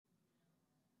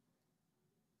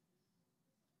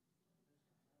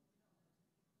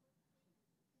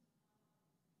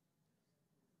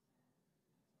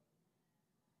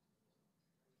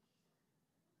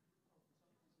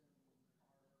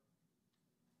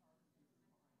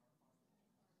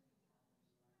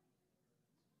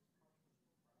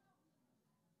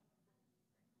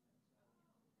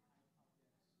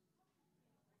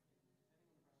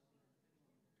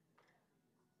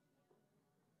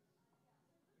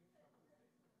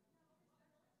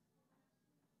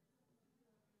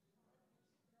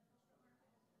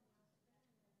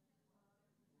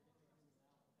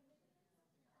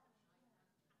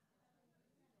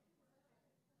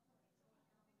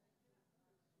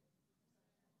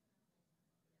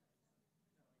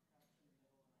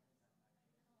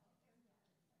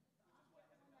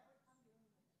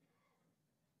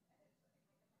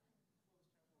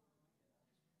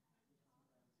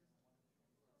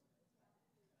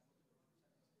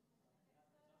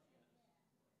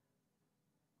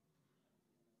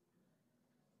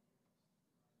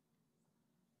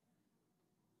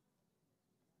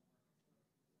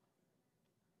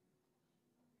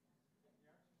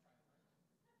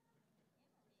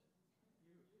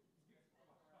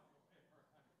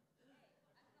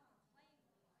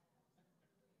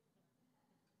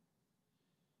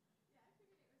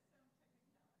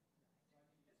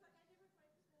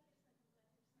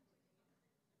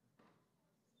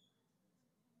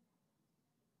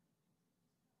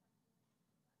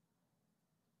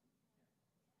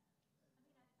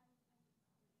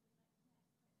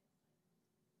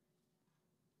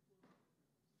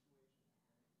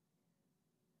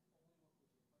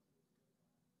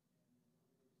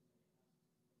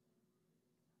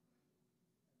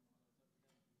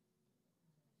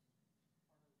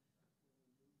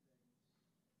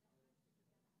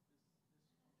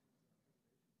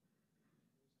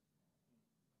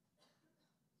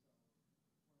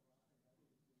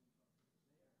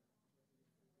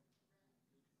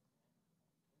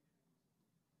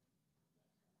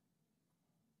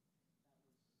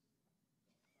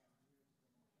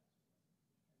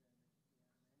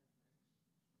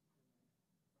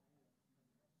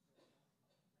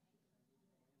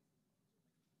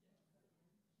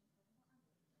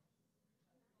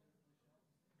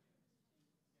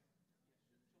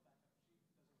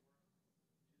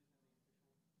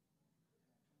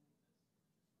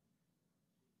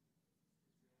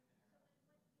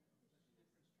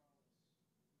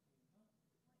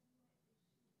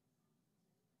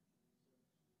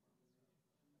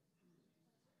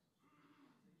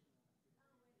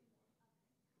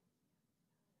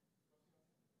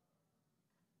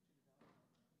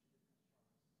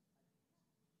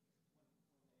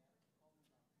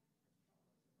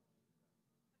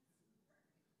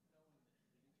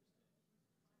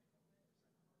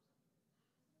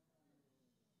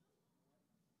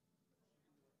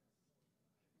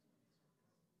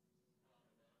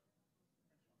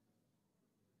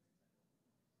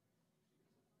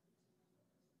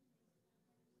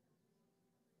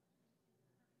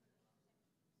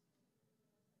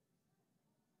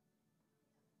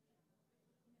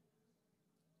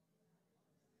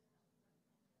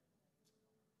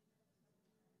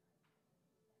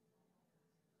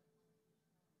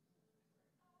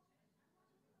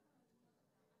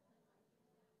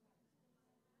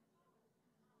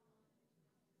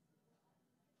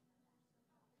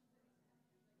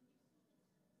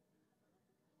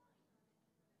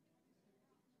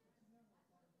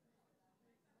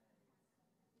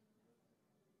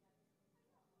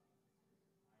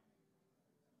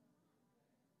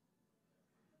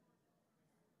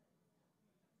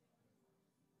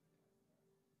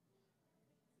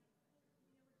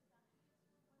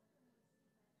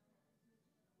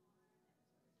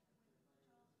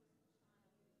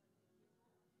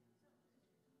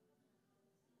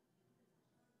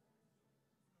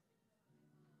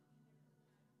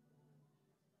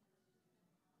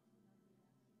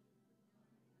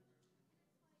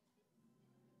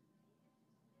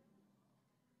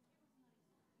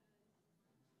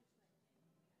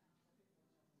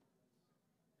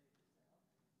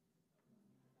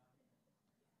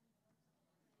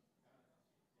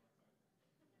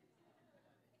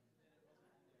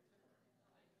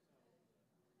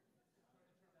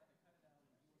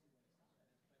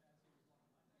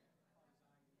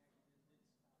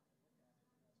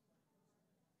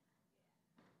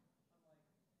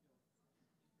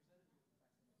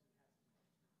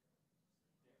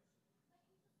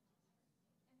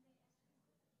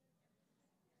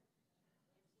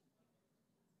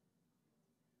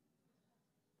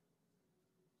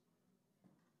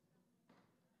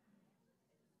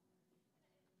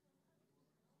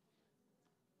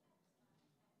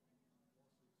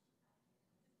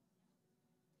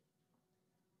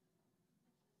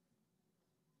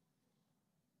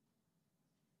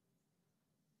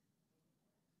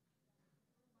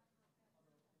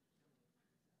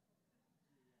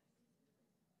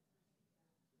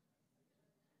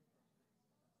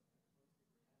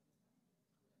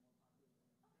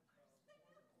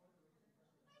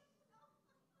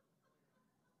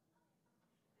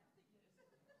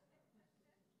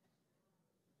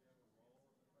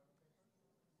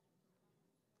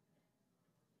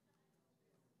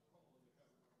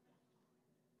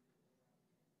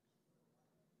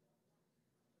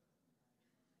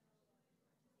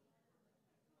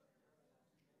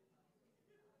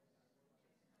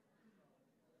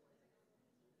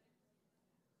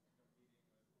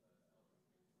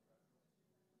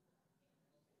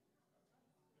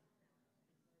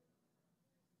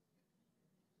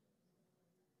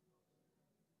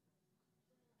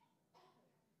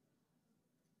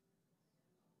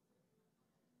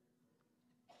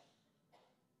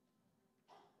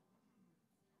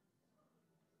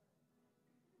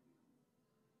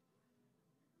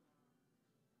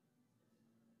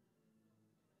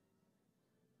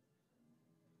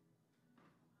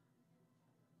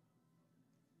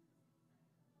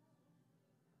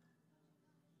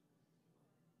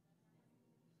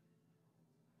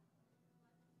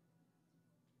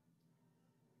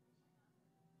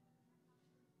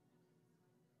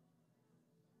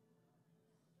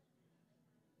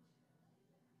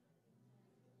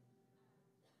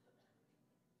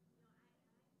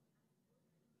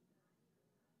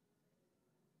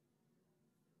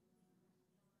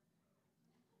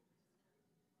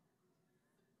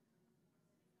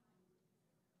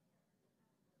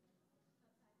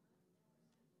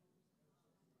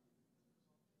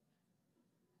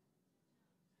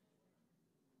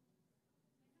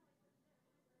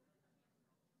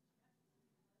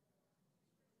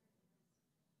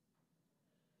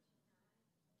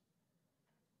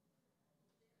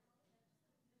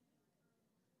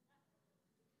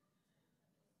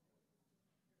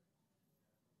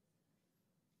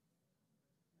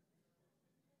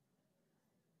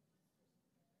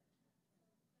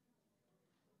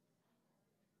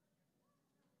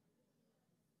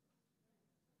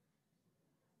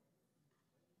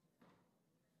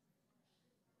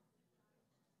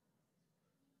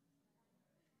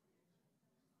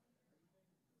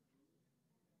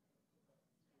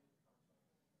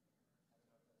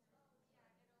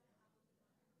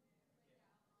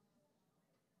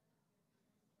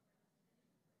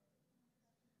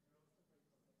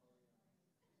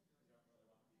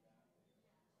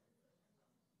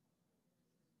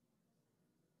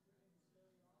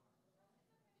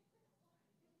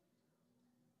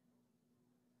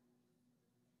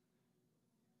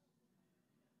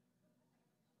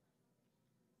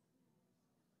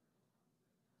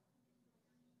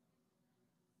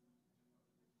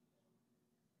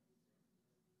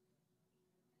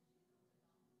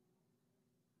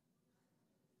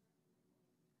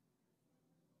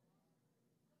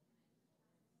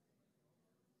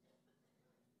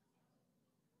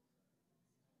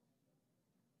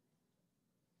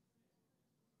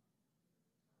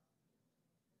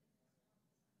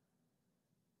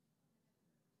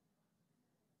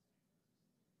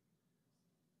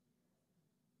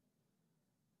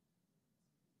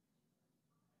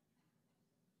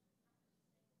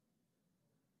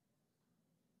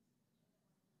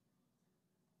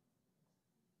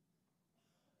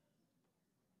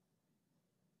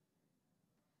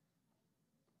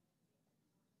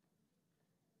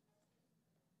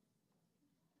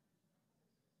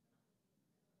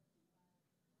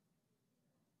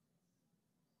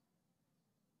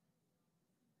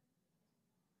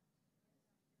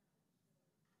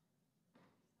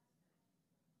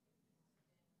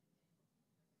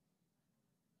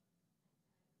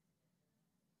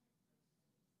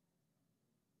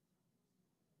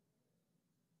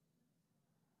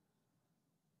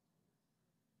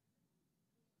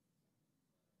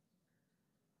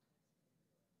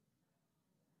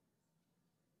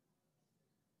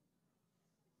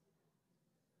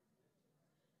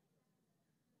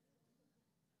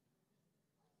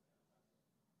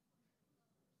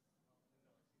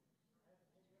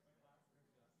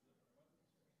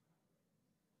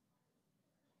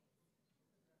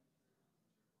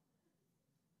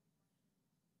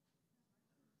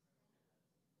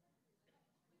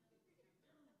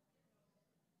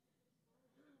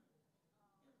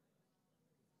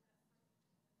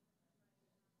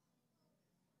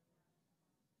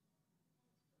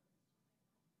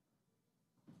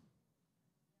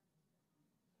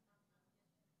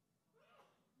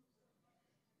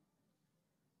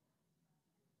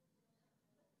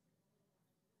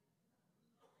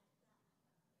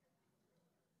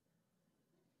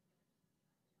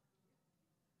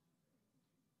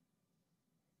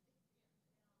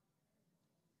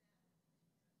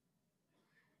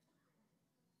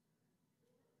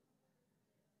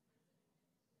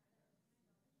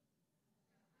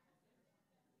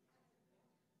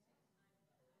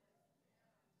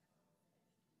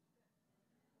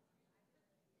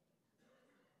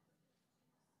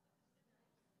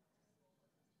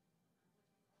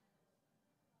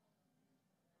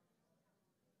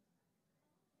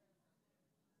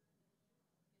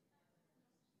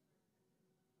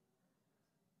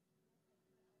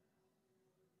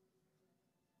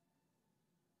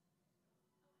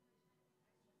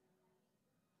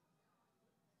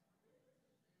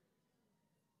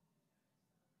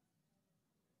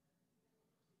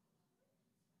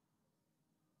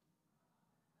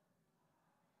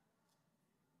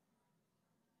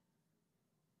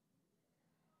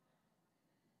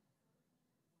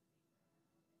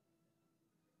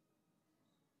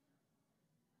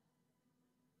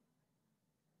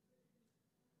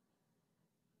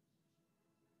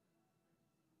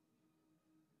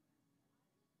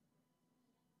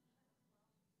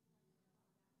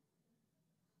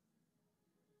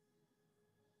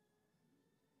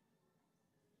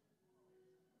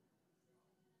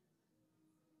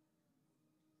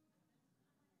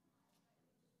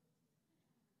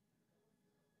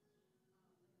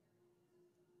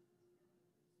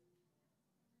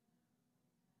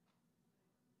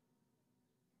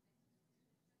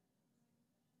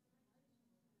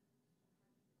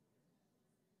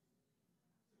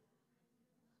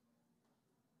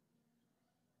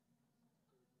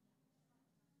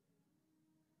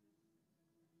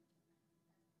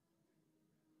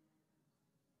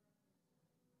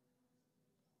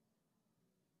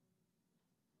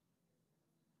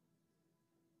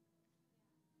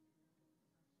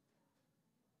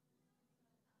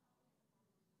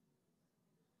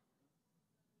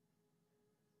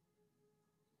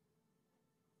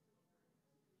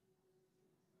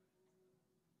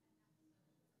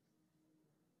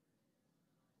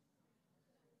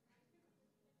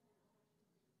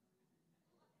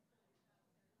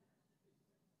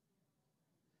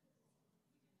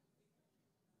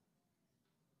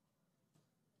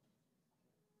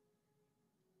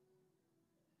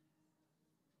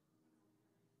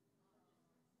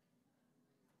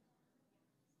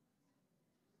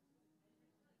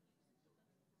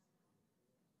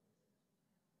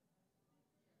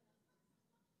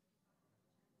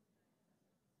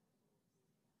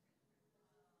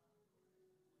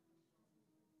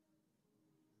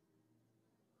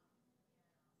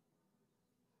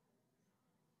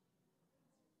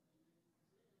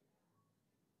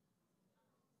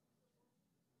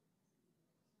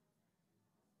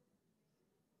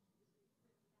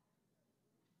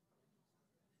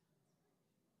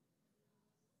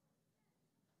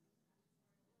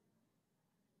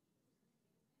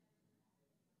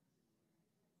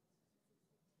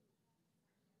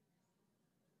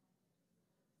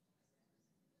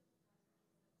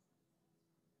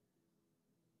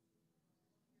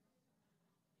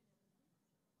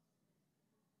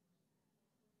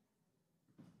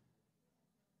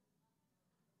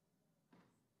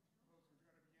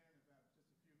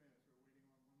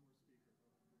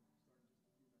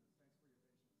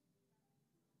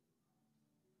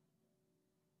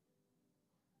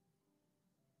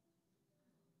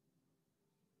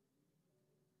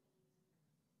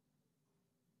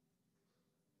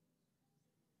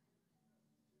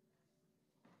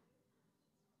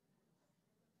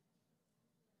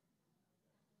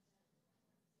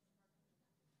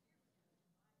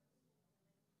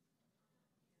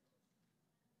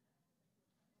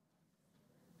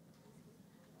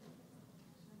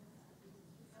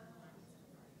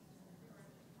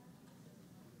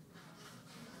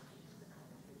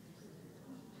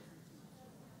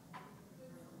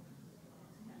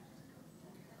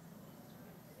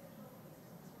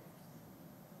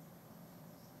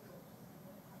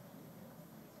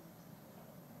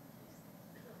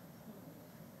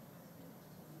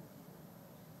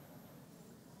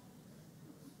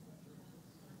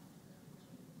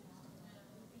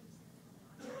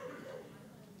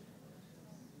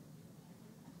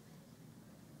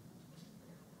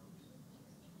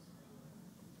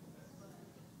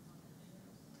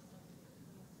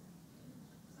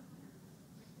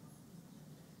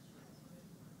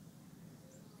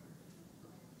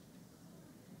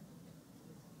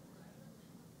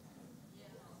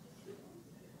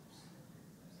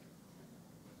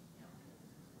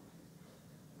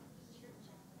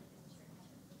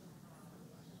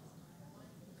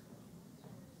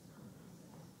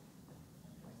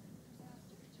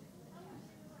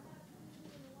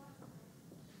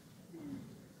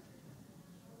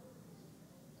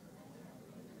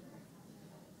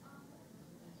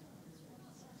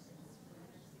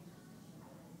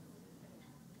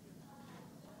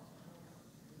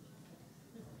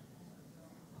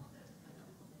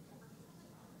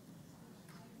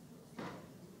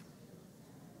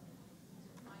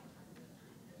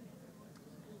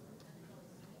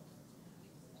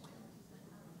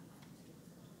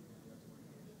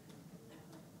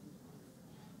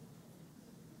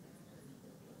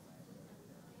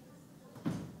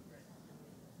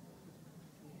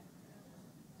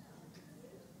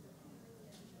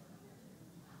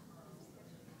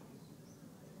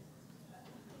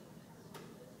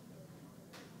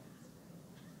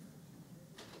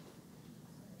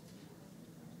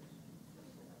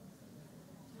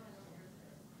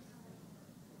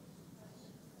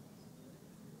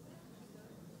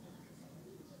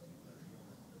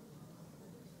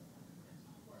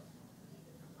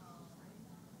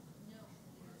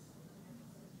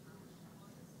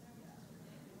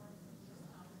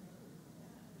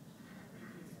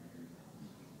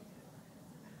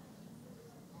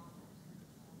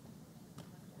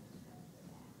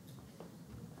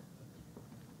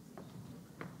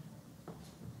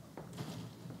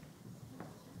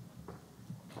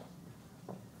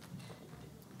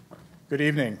Good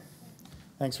evening.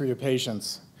 Thanks for your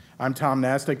patience. I'm Tom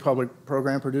Nastic, Public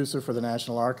Program Producer for the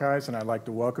National Archives, and I'd like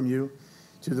to welcome you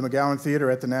to the McGowan Theater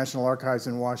at the National Archives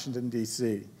in Washington,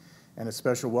 D.C., and a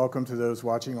special welcome to those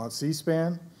watching on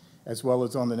C-SPAN, as well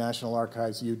as on the National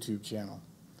Archives YouTube channel.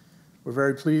 We're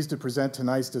very pleased to present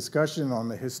tonight's discussion on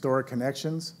the historic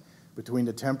connections between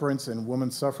the temperance and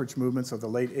women's suffrage movements of the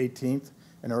late 18th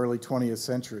and early 20th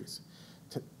centuries,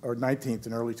 or 19th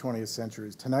and early 20th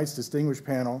centuries. Tonight's distinguished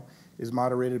panel is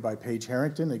moderated by Paige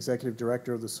Harrington, Executive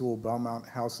Director of the Sewall-Belmont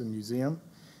House and Museum,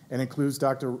 and includes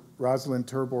Dr. Rosalind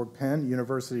Terborg Penn,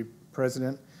 University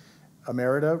President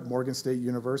Emerita, Morgan State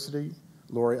University,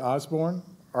 Lori Osborne,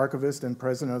 Archivist and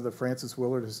President of the Frances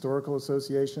Willard Historical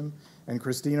Association, and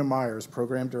Christina Myers,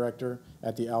 Program Director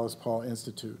at the Alice Paul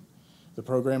Institute. The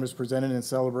program is presented in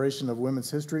celebration of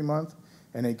Women's History Month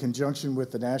and in conjunction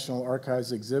with the National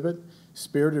Archives exhibit,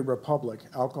 Spirited Republic,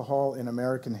 Alcohol in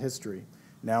American History,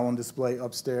 now on display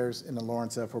upstairs in the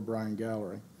Lawrence F. O'Brien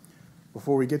Gallery.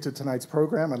 Before we get to tonight's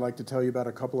program, I'd like to tell you about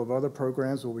a couple of other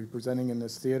programs we'll be presenting in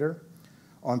this theater.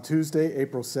 On Tuesday,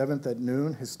 April 7th at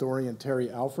noon, historian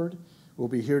Terry Alford will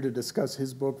be here to discuss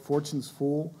his book, Fortune's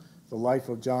Fool, The Life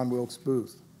of John Wilkes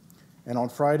Booth. And on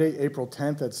Friday, April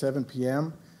 10th at 7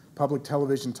 p.m., public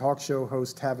television talk show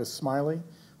host Tavis Smiley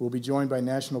will be joined by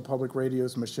National Public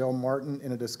Radio's Michelle Martin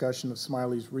in a discussion of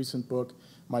Smiley's recent book,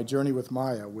 My Journey with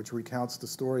Maya, which recounts the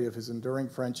story of his enduring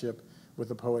friendship with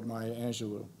the poet Maya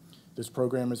Angelou. This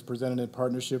program is presented in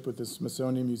partnership with the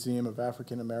Smithsonian Museum of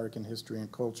African American History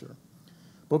and Culture.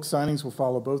 Book signings will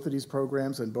follow both of these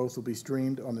programs, and both will be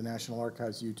streamed on the National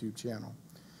Archives YouTube channel.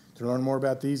 To learn more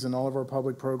about these and all of our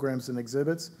public programs and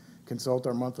exhibits, consult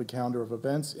our monthly calendar of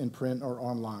events in print or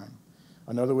online.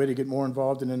 Another way to get more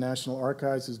involved in the National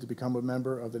Archives is to become a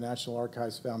member of the National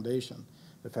Archives Foundation.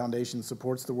 The foundation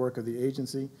supports the work of the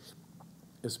agency,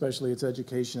 especially its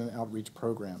education and outreach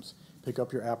programs. Pick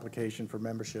up your application for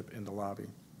membership in the lobby.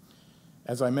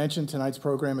 As I mentioned, tonight's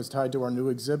program is tied to our new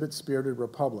exhibit, Spirited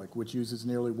Republic, which uses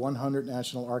nearly 100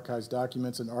 National Archives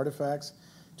documents and artifacts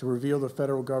to reveal the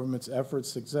federal government's efforts,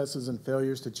 successes, and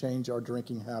failures to change our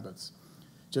drinking habits.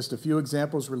 Just a few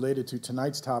examples related to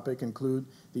tonight's topic include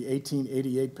the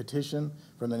 1888 petition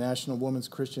from the National Women's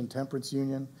Christian Temperance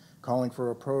Union calling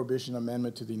for a prohibition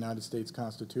amendment to the United States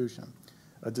Constitution,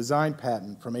 a design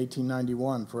patent from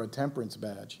 1891 for a temperance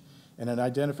badge, and an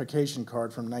identification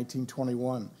card from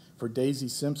 1921 for Daisy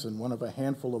Simpson, one of a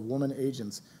handful of woman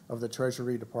agents of the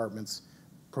Treasury Department's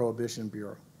Prohibition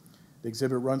Bureau. The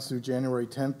exhibit runs through January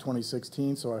 10th,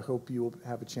 2016, so I hope you will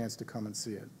have a chance to come and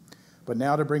see it. But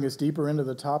now to bring us deeper into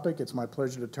the topic, it's my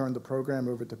pleasure to turn the program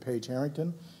over to Paige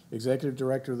Harrington, Executive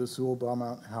Director of the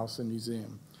Sewall-Belmont House and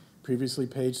Museum. Previously,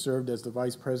 Paige served as the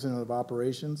Vice President of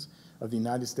Operations of the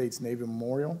United States Navy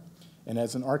Memorial and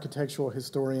as an architectural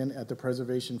historian at the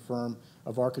preservation firm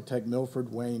of architect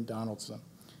Milford Wayne Donaldson.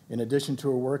 In addition to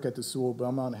her work at the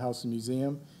Sewall-Belmont House and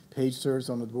Museum, Paige serves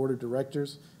on the Board of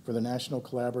Directors for the National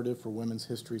Collaborative for Women's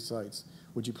History Sites.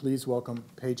 Would you please welcome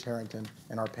Paige Harrington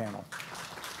and our panel.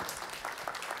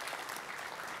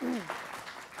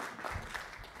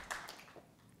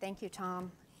 Thank you,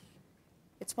 Tom.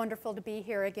 It's wonderful to be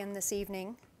here again this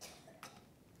evening.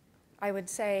 I would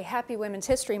say happy Women's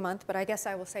History Month, but I guess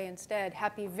I will say instead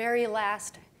happy very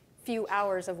last few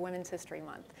hours of Women's History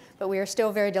Month. But we are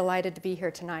still very delighted to be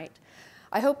here tonight.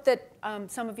 I hope that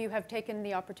some of you have taken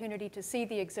the opportunity to see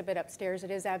the exhibit upstairs. It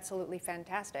is absolutely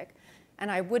fantastic. And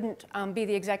I wouldn't be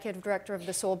the Executive Director of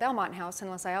the Sewall-Belmont House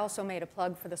unless I also made a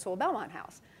plug for the Sewall-Belmont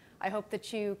House. I hope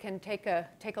that you can take a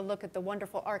look at the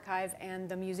wonderful archive and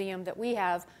the museum that we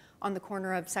have on the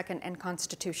corner of 2nd and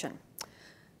Constitution.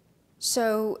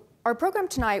 So our program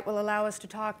tonight will allow us to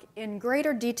talk in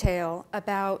greater detail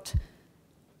about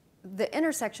the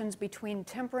intersections between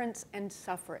temperance and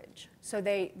suffrage. So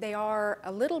they are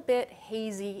a little bit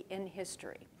hazy in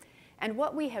history. And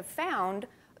what we have found,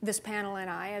 this panel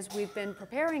and I, as we've been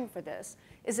preparing for this,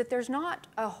 is that there's not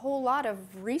a whole lot of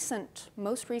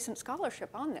most recent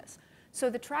scholarship on this. So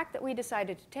the track that we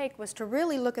decided to take was to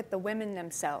really look at the women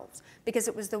themselves, because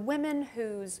it was the women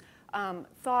whose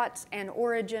thoughts and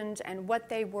origins and what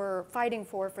they were fighting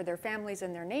for their families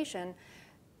and their nation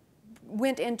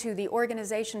went into the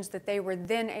organizations that they were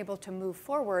then able to move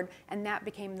forward, and that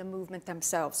became the movement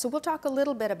themselves. So we'll talk a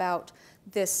little bit about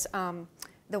this,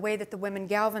 the way that the women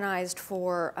galvanized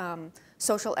for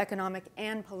social, economic,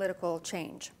 and political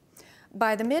change.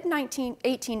 By the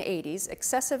mid-1880s,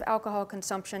 excessive alcohol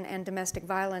consumption and domestic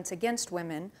violence against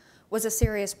women was a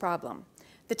serious problem.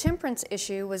 The temperance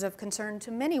issue was of concern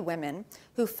to many women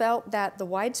who felt that the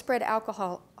widespread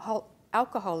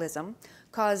alcoholism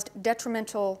caused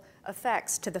detrimental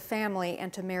effects to the family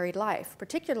and to married life,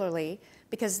 particularly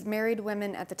because married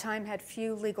women at the time had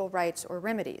few legal rights or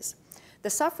remedies. The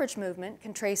suffrage movement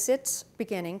can trace its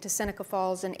beginning to Seneca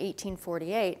Falls in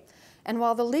 1848, and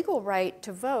while the legal right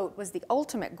to vote was the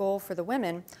ultimate goal for the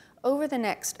women, over the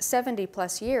next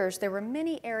 70-plus years, there were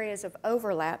many areas of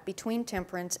overlap between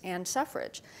temperance and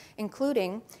suffrage,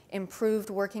 including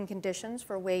improved working conditions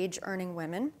for wage-earning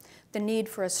women, the need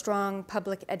for a strong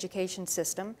public education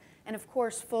system, and of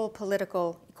course, full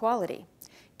political equality.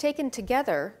 Taken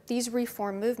together, the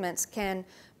reform movements can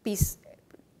be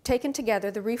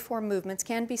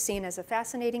seen as a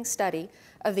fascinating study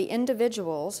of the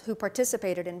individuals who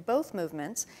participated in both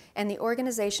movements and the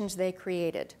organizations they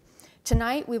created.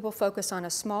 Tonight, we will focus on a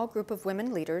small group of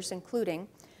women leaders, including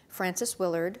Frances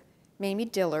Willard, Mamie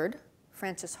Dillard,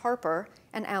 Frances Harper,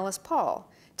 and Alice Paul.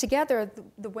 Together,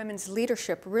 the women's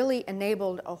leadership really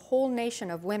enabled a whole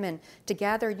nation of women to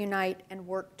gather, unite, and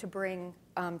work to bring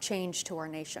change to our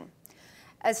nation.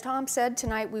 As Tom said,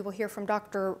 tonight we will hear from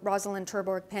Dr. Rosalind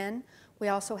Terborg Penn. We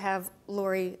also have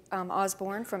Lori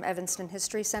Osborne from Evanston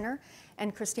History Center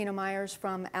and Christina Myers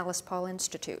from Alice Paul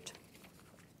Institute.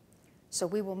 So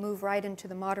we will move right into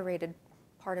the moderated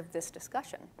part of this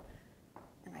discussion.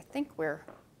 And I think we're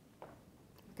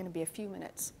going to be a few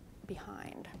minutes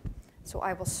behind. So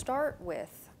I will start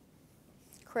with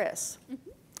Chris. Mm-hmm.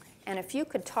 And if you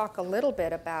could talk a little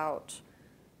bit about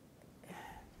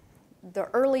the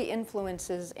early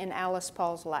influences in Alice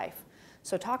Paul's life.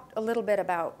 So talk a little bit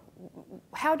about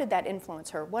how did that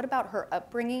influence her? What about her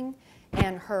upbringing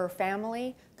and her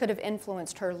family could have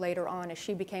influenced her later on as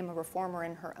she became a reformer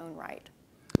in her own right?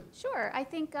 Sure. I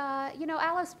think,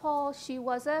 Alice Paul, she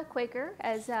was a Quaker,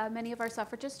 as many of our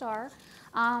suffragists are,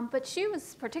 but she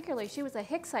was a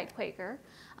Hicksite Quaker,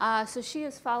 so she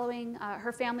is following,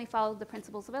 her family followed the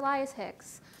principles of Elias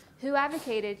Hicks, who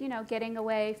advocated, getting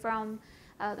away from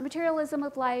the materialism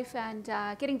of life and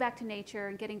getting back to nature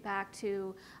and getting back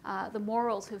to the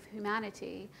morals of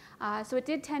humanity. So it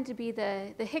did tend to be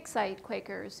the Hicksite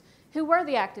Quakers who were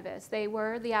the activists. They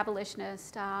were the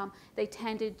abolitionists. They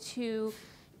tended to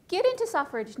get into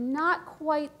suffrage, not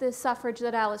quite the suffrage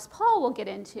that Alice Paul will get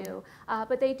into,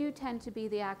 but they do tend to be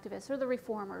the activists, or the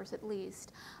reformers at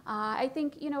least. I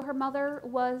think, her mother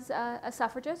was a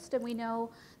suffragist, and we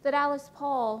know that Alice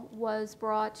Paul was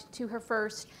brought to her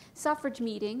first suffrage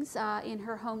meetings in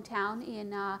her hometown in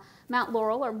Mount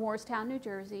Laurel, or Moorestown, New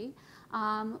Jersey.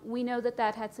 We know that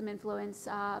that had some influence,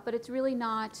 but it's really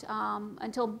not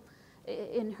until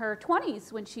in her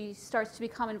 20s when she starts to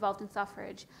become involved in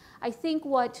suffrage. I think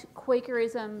what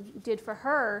Quakerism did for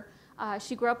her,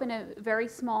 she grew up in a very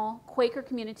small Quaker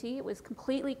community. It was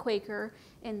completely Quaker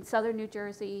in southern New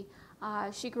Jersey.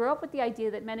 She grew up with the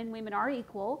idea that men and women are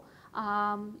equal,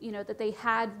 that they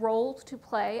had roles to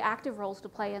play, active roles to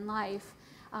play in life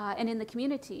and in the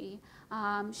community.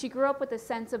 She grew up with a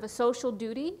sense of a social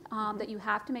duty, that you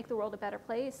have to make the world a better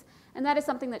place, and that is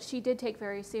something that she did take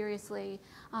very seriously.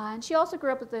 And she also grew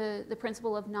up with the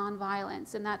principle of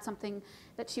nonviolence, and that's something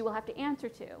that she will have to answer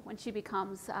to when she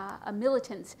becomes a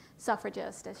militant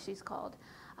suffragist, as she's called.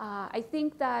 I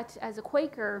think that as a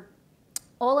Quaker,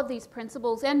 all of these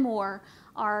principles and more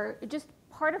are just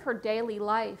part of her daily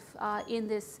life in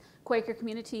this Quaker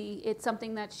community. It's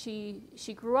something that she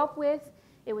grew up with.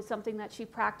 It was something that she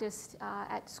practiced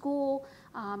at school,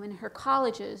 in her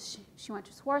colleges. She went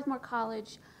to Swarthmore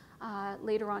College.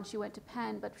 Later on, she went to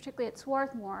Penn, but particularly at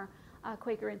Swarthmore, a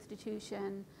Quaker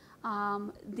institution,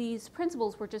 these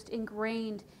principles were just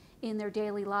ingrained in their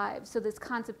daily lives. So this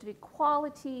concept of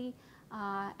equality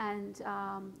and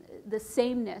the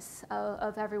sameness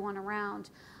of everyone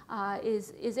around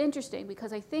is interesting,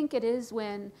 because I think it is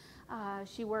when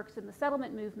she works in the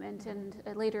settlement movement, and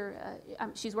later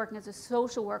she's working as a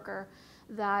social worker,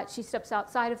 that she steps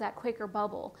outside of that Quaker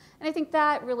bubble. And I think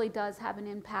that really does have an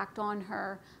impact on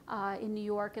her in New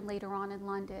York and later on in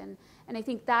London. And I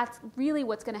think that's really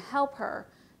what's going to help her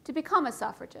to become a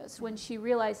suffragist, when she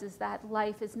realizes that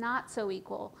life is not so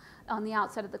equal on the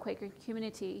outside of the Quaker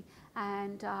community,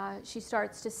 and she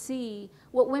starts to see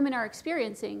what women are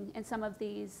experiencing in some of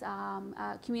these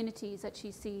communities that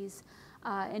she sees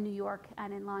in New York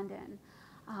and in London.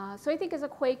 So I think as a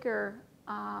Quaker,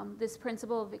 this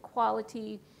principle of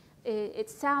equality, it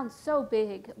sounds so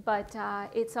big, but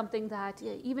it's something that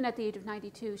even at the age of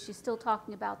 92, she's still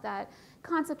talking about that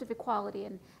concept of equality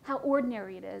and how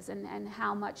ordinary it is, and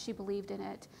how much she believed in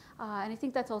it. And I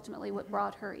think that's ultimately what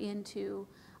brought her into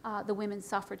the women's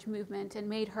suffrage movement and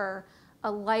made her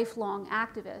a lifelong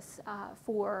activist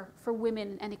for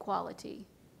women and equality.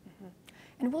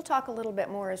 And we'll talk a little bit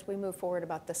more as we move forward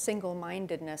about the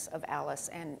single-mindedness of Alice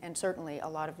and certainly a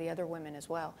lot of the other women as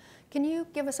well. Can you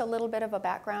give us a little bit of a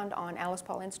background on Alice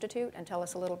Paul Institute and tell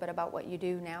us a little bit about what you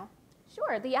do now?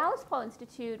 Sure. The Alice Paul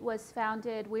Institute was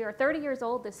founded, we are 30 years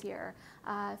old this year,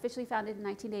 officially founded in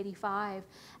 1985.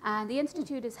 And the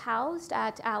Institute is housed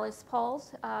at Alice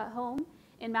Paul's home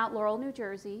in Mount Laurel, New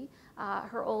Jersey.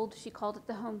 She called it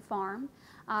the home farm.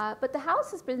 But the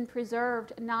house has been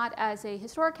preserved not as a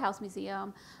historic house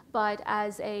museum, but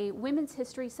as a women's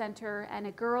history center and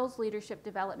a girls leadership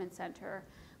development center.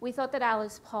 We thought that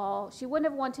Alice Paul, she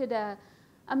wouldn't have wanted a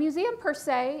museum per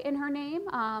se in her name.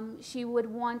 She would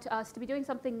want us to be doing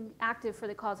something active for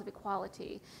the cause of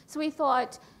equality. So we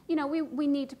thought, you know, we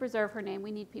need to preserve her name.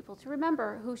 We need people to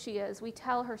remember who she is. We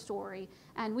tell her story,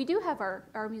 and we do have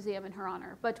our museum in her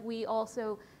honor, but we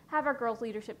also have our Girls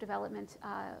Leadership Development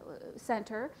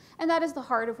Center, and that is the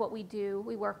heart of what we do.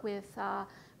 We work with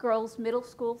girls middle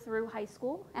school through high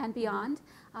school and beyond,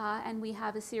 and we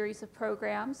have a series of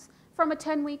programs from a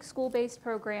 10-week school-based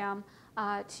program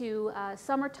to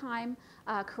summertime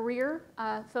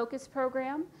career-focused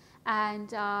program,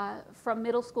 and from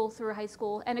middle school through high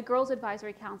school, and a girls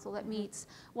advisory council that meets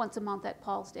once a month at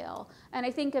Paulsdale. And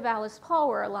I think if Alice Paul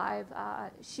were alive,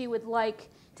 she would like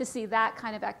to see that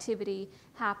kind of activity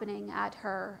happening at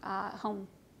her home.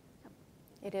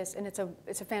 It is, and it's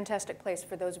a fantastic place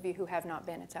for those of you who have not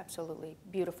been. It's absolutely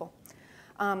beautiful.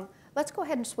 Let's go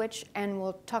ahead and switch, and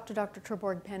we'll talk to Dr.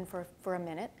 Terborg-Penn for a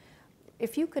minute.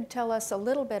 If you could tell us a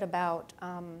little bit about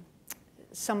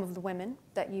some of the women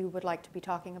that you would like to be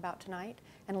talking about tonight,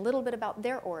 and a little bit about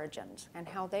their origins and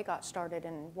how they got started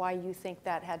and why you think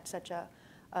that had such a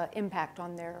impact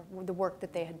on the work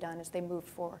that they had done as they moved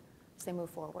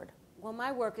forward. Well,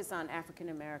 my work is on African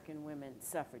American women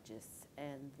suffragists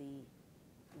and the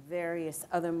various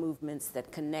other movements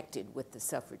that connected with the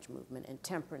suffrage movement, and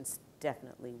temperance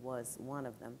definitely was one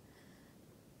of them.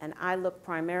 And I look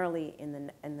primarily in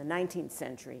the 19th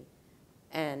century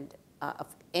and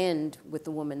end with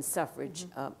the women's suffrage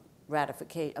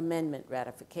amendment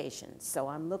ratification. So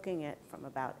I'm looking at from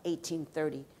about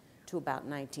 1830 to about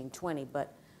 1920.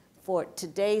 But for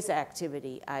today's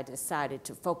activity, I decided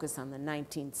to focus on the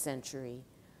 19th century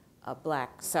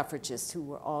black suffragists who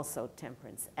were also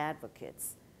temperance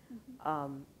advocates.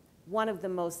 One of the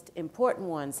most important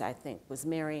ones, I think, was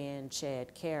Mary Ann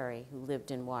Shadd Cary, who lived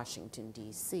in Washington,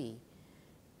 D.C.,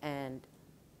 and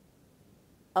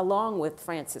along with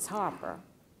Frances Harper,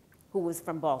 who was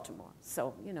from Baltimore.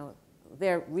 So, you know,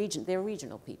 they're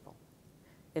regional people,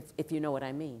 if you know what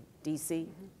I mean. D.C.,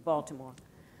 Baltimore.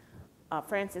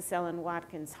 Frances Ellen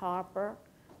Watkins Harper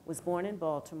was born in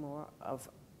Baltimore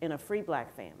in a free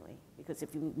black family, because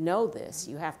if you know this,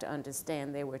 you have to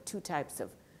understand there were two types of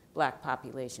black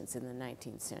populations in the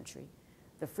 19th century,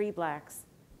 the free blacks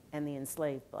and the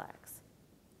enslaved blacks.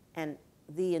 And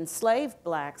the enslaved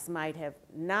blacks might have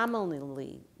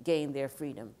nominally gained their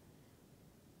freedom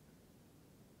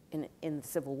in the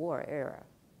Civil War era,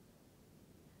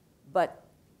 but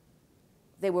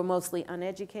they were mostly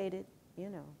uneducated, you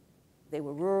know. They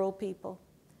were rural people.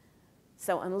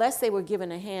 So unless they were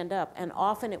given a hand up, and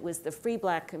often it was the free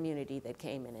black community that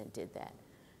came in and did that.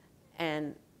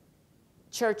 And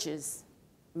churches,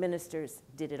 ministers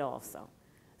did it also.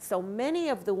 So many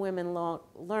of the women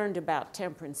learned about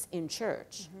temperance in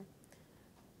church.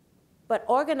 But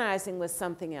organizing was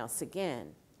something else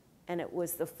again. And it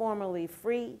was the formerly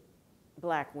free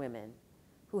black women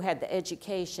who had the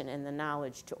education and the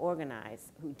knowledge to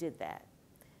organize who did that.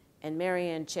 And Mary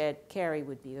Ann Shadd Cary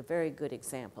would be a very good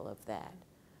example of that.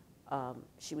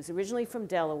 She was originally from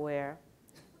Delaware,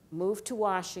 moved to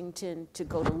Washington to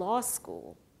go to law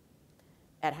school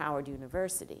at Howard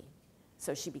University.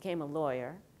 So she became a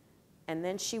lawyer, and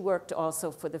then she worked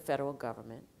also for the federal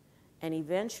government, and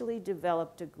eventually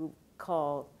developed a group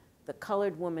called the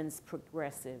Colored Women's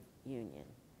Progressive Union.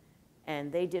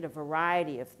 And they did a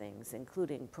variety of things,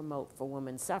 including promote for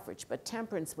women's suffrage, but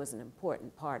temperance was an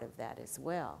important part of that as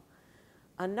well.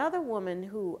 Another woman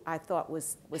who I thought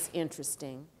was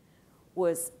interesting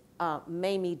was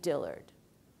Mamie Dillard,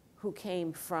 who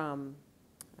came from,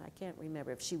 I can't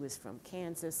remember if she was from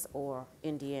Kansas or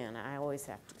Indiana. I always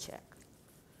have to check.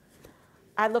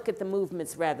 I look at the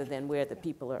movements rather than where the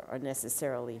people are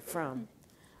necessarily from.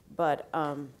 But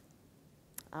I'll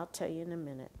tell you in a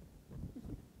minute.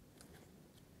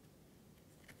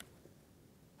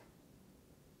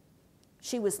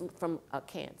 She was from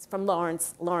Kansas, from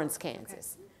Lawrence,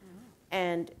 Kansas. Okay.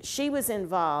 And she was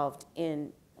involved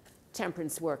in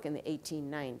temperance work in the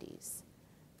 1890s.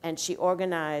 And she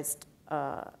organized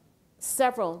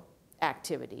several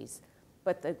activities.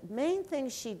 But the main thing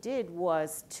she did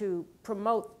was to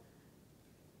promote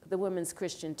the Women's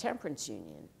Christian Temperance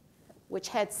Union, which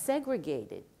had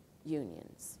segregated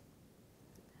unions.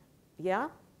 Yeah,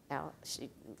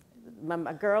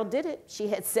 my girl did it. She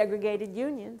had segregated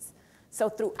unions. So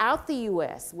throughout the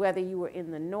U.S., whether you were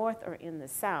in the North or in the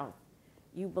South,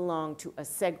 you belonged to a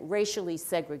racially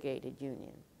segregated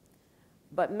union.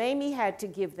 But Mamie had to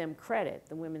give them credit,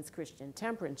 the Women's Christian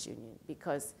Temperance Union,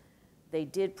 because they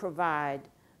did provide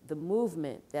the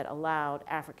movement that allowed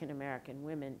African-American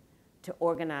women to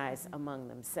organize among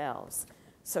themselves.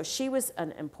 So she was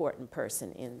an important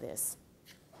person in this.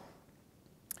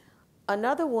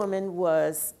 Another woman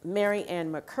was Mary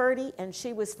Ann McCurdy, and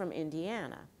she was from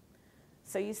Indiana.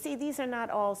 So you see, these are not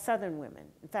all Southern women.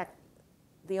 In fact,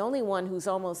 the only one who's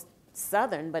almost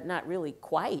Southern, but not really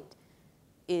quite,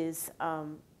 is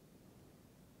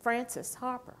Frances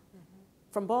Harper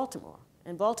from Baltimore.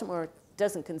 And Baltimore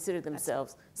doesn't consider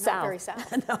themselves South. Not very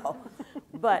South. No.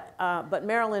 But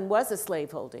Maryland was a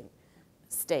slaveholding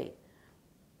state.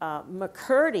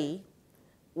 McCurdy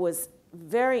was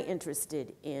very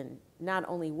interested in not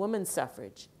only women's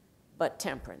suffrage, but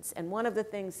temperance. And one of the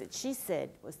things that she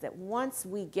said was that once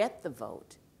we get the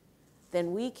vote,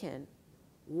 then we can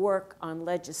work on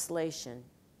legislation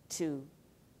to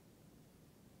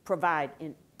provide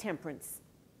in temperance,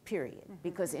 period,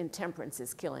 because intemperance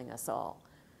is killing us all.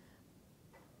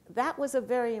 That was a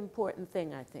very important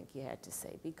thing, I think you had to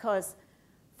say, because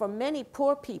for many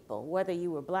poor people, whether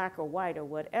you were black or white or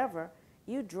whatever,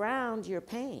 you drowned your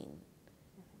pain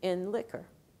in liquor,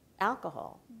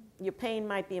 alcohol. Your pain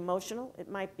might be emotional, it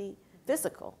might be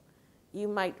physical. You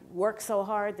might work so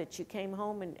hard that you came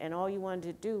home and all you wanted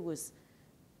to do was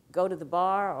go to the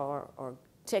bar or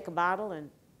take a bottle, and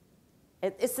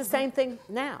it's the same thing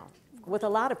now with a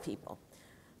lot of people.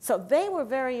 So they were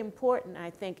very important,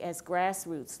 I think, as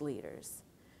grassroots leaders.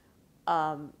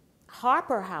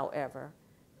 Harper, however,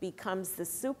 becomes the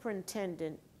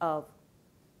superintendent of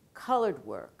colored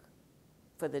work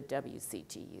for the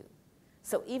WCTU.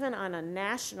 So even on a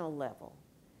national level,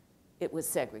 it was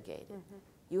segregated.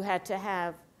 You had to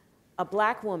have a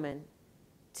black woman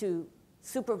to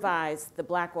supervise the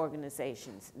black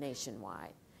organizations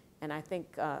nationwide. And I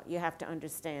think you have to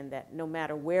understand that no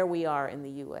matter where we are in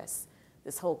the US,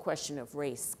 this whole question of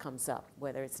race comes up,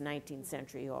 whether it's 19th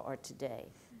century or today.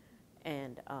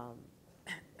 And,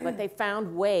 but they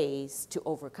found ways to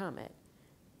overcome it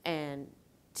and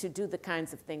to do the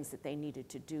kinds of things that they needed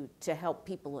to do to help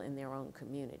people in their own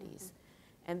communities.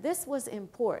 And this was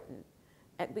important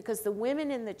because the women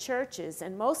in the churches,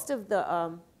 and most of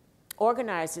the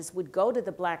organizers would go to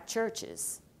the black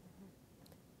churches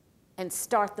and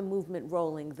start the movement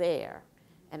rolling there.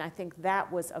 And I think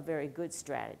that was a very good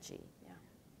strategy. Yeah.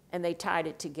 And they tied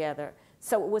it together.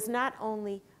 So it was not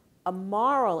only a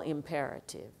moral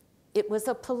imperative, it was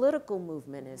a political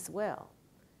movement as well.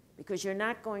 Because you're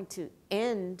not going to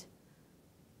end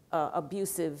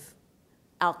abusive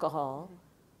alcohol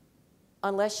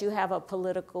unless you have a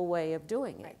political way of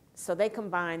doing it. Right. So they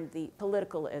combined the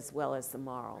political as well as the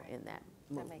moral in that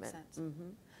movement. That makes sense.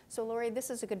 So Lori, this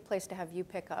is a good place to have you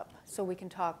pick up so we can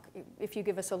talk. If you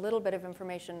give us a little bit of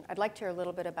information, I'd like to hear a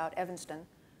little bit about Evanston,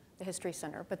 the History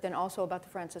Center, but then also about the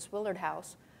Frances Willard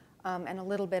House, and a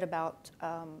little bit about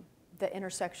the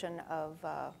intersection of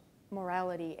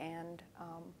morality and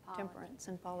temperance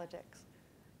and politics.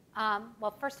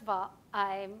 Well, first of all,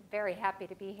 I'm very happy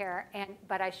to be here,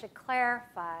 but I should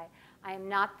clarify, I am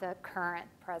not the current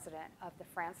president of the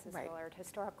Frances Willard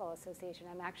Historical Association.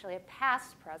 I'm actually a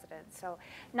past president, so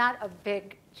not a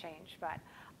big change, but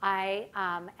I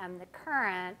am the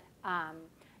current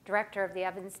director of the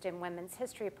Evanston Women's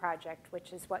History Project,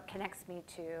 which is what connects me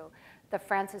to the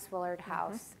Frances Willard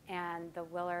House and the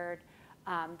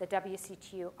the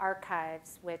WCTU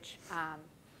archives, which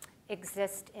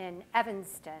exist in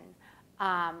Evanston.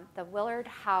 The Willard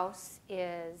House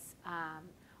is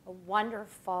a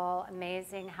wonderful,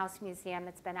 amazing house museum.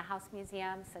 It's been a house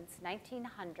museum since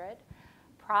 1900.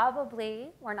 Probably,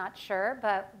 we're not sure,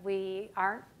 but you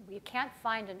can't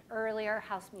find an earlier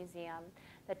house museum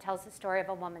that tells the story of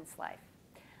a woman's life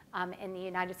in the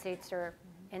United States or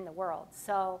in the world.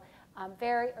 So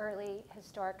very early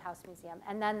historic house museum.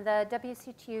 And then the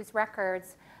WCTU's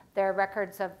records, they're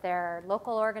records of their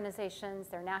local organizations,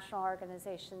 their national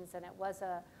organizations, and it was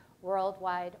a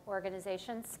worldwide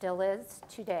organization, still is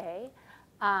today.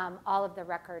 All of the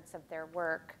records of their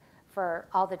work for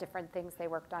all the different things they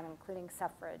worked on, including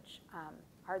suffrage,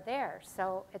 are there.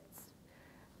 So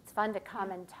it's fun to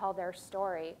come and tell their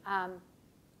story.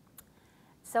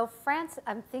 So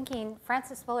I'm thinking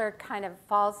Frances Willard kind of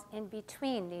falls in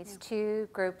between these two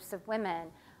groups of women.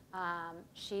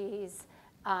 She's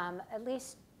at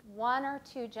least 1 or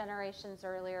 2 generations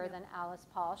earlier than Alice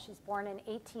Paul. She's born in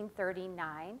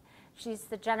 1839. She's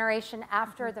the generation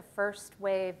after the first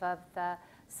wave of the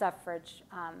suffrage,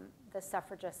 the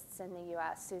suffragists in the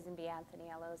U.S., Susan B. Anthony,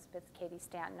 Elizabeth Cady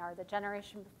Stanton, are the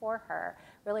generation before her,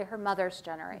 really her mother's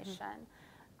generation.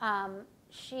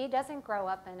 She doesn't grow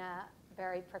up in a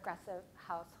very progressive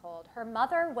household. Her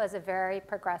mother was a very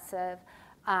progressive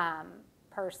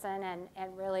person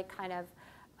and really kind of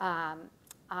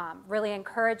really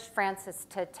encouraged Frances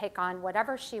to take on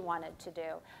whatever she wanted to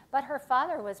do. But her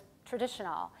father was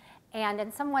traditional. And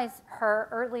in some ways, her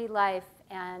early life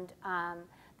and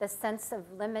the sense of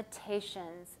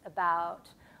limitations about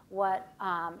what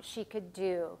she could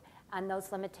do, and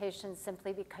those limitations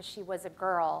simply because she was a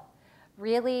girl,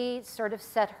 really sort of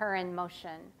set her in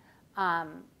motion.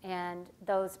 And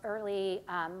those early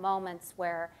moments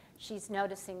where she's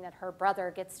noticing that her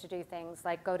brother gets to do things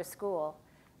like go to school,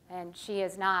 and she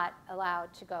is not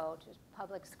allowed to go to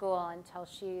public school until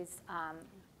she's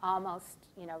almost,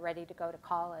 ready to go to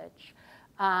college.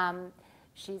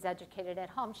 She's educated at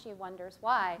home. She wonders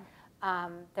why.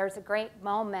 There's a great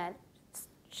moment.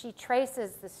 She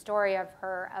traces the story of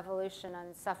her evolution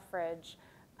on suffrage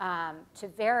to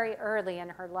very early in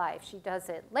her life. She does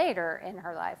it later in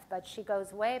her life, but she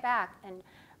goes way back and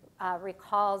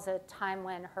recalls a time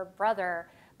when her brother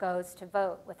goes to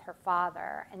vote with her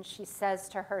father, and she says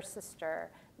to her sister,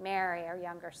 Mary, her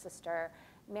younger sister,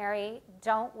 Mary,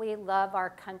 don't we love our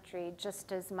country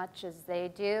just as much as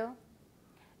they do?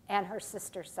 And her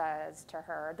sister says to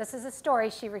her, this is a story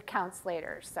she recounts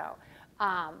later, so,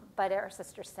 but her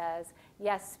sister says,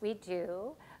 yes, we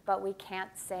do, but we can't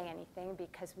say anything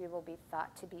because we will be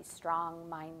thought to be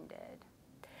strong-minded.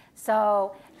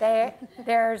 So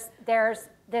there's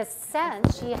this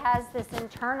sense, she has this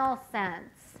internal sense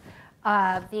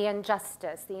of the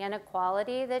injustice, the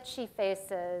inequality that she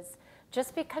faces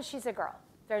just because she's a girl.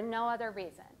 There's no other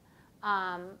reason.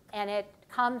 And it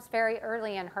comes very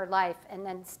early in her life and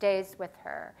then stays with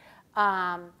her.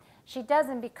 She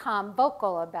doesn't become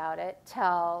vocal about it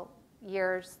till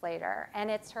years later. And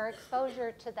it's her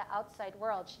exposure to the outside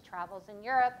world. She travels in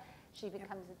Europe. She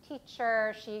becomes a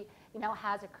teacher. She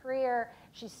has a career.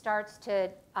 She starts to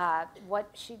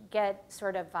get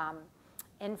sort of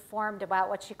informed about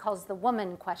what she calls the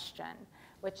woman question,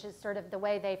 which is sort of the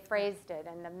way they phrased it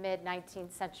in the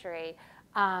mid-19th century.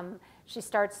 She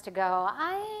starts to go,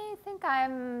 I think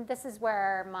this is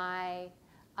where my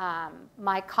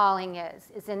calling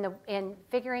is in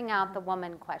figuring out the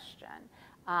woman question.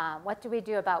 What do we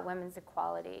do about women's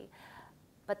equality?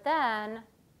 But then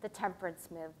the temperance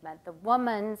movement, the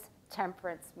woman's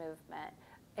temperance movement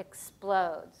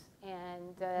explodes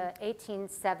in the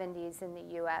 1870s in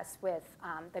the US with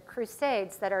the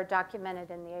Crusades that are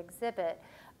documented in the exhibit,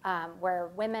 where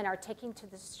women are taking to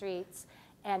the streets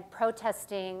and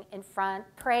protesting in front,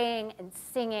 praying and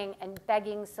singing and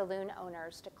begging saloon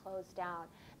owners to close down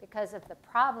because of the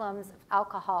problems of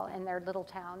alcohol in their little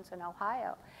towns in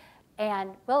Ohio.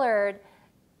 And Willard,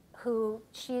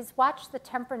 she's watched the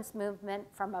temperance movement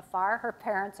from afar. Her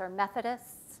parents are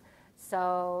Methodists,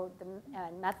 so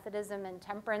Methodism and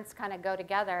temperance kind of go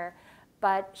together,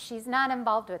 but she's not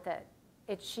involved with it.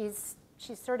 She's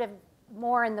sort of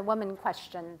more in the woman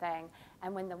question thing.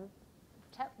 And when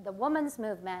the woman's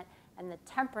movement and the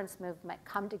temperance movement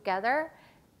come together,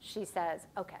 she says,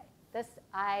 okay,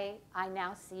 I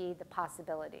now see the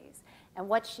possibilities. And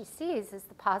what she sees is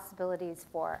the possibilities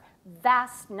for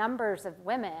vast numbers of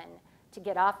women to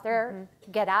get out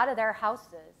of their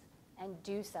houses and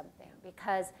do something,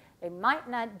 because they might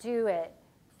not do it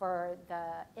for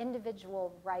the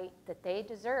individual right that they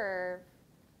deserve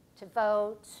to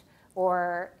vote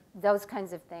or those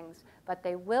kinds of things, but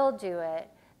they will do it.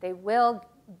 They will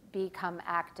become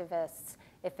activists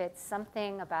if it's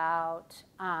something about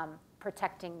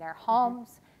protecting their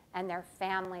homes and their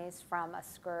families from a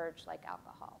scourge like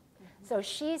alcohol. So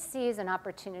she sees an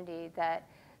opportunity that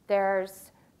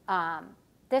there's,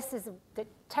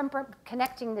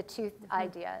 connecting the two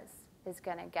ideas is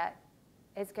going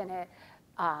to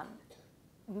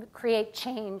create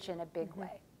change in a big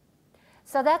way.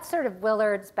 So that's sort of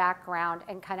Willard's background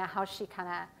and kind of how she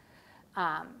kind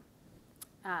of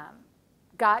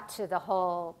got to the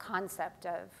whole concept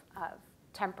of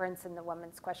temperance and the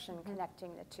woman's question,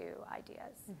 connecting the two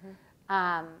ideas.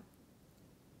 And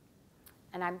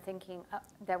I'm thinking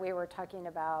that we were talking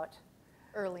about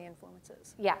Early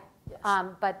influences. Yeah. Yes.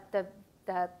 But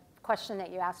the question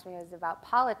that you asked me was about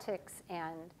politics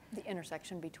and The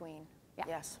intersection between. Yeah.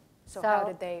 Yes. So So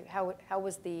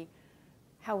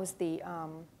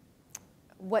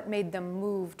what made them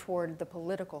move toward the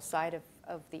political side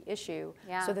of the issue,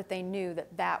 Yeah. so that they knew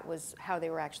that that was how they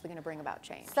were actually going to bring about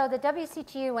change. So the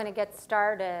WCTU, when it gets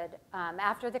started,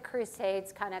 after the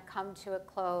Crusades kind of come to a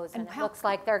close, and it looks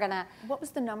like they're going to... What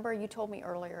was the number you told me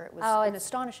earlier? It was an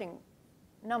astonishing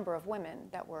number of women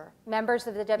that were... Members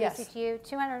of the WCTU, Yes.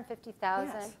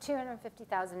 250,000, Yes.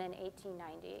 250,000 in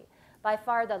 1890. By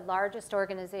far the largest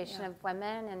organization of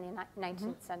women in the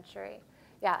 19th century.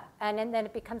 Yeah, and then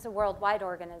it becomes a worldwide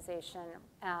organization.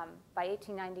 By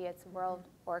 1890, it's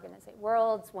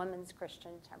World's Women's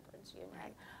Christian Temperance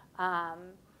Union.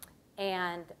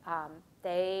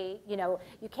 They,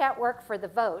 you can't work for the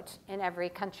vote in every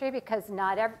country because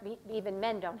even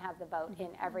men don't have the vote in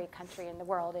every country in the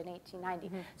world in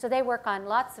 1890. So they work on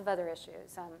lots of other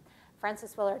issues.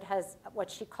 Frances Willard has what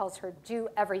she calls her do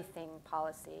everything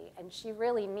policy, and she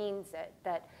really means it,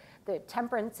 that the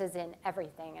temperance is in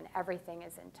everything and everything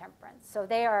is in temperance. So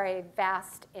they are a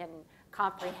vast and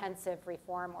comprehensive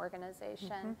reform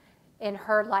organization in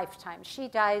her lifetime. She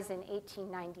dies in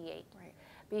 1898,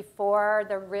 before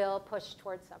the real push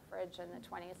towards suffrage in the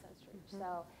 20th century.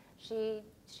 So she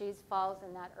falls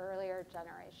in that earlier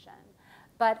generation.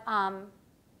 But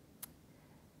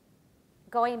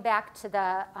going back to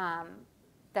the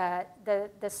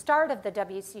start of the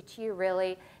WCTU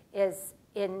really is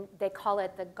they call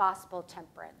it the gospel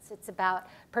temperance. It's about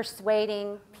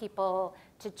persuading people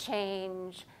to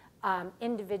change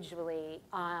individually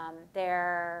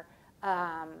their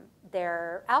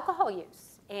alcohol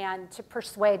use, and to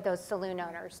persuade those saloon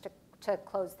owners to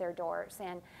close their doors,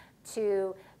 and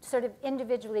to sort of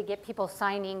individually get people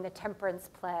signing the temperance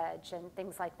pledge and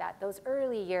things like that. Those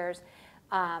early years,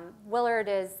 Willard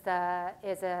is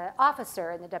an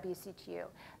officer in the WCTU.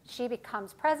 She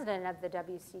becomes president of the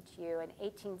WCTU in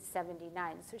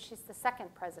 1879, so she's the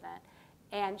second president.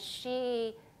 And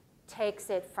she takes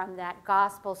it from that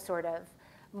gospel sort of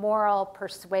moral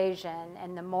persuasion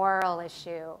and the moral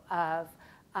issue of,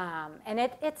 and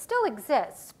it still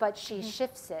exists, but she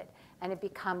shifts it, and it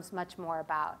becomes much more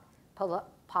about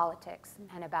politics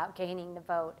and about gaining the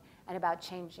vote and about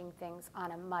changing things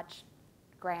on a much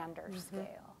grander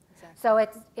scale. Exactly. So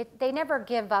they never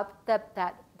give up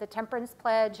the temperance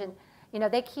pledge, and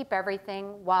they keep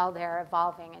everything while they're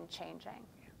evolving and changing.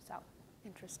 So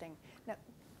interesting. Now,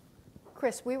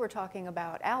 Chris, we were talking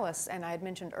about Alice, and I had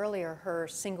mentioned earlier her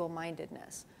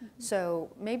single-mindedness.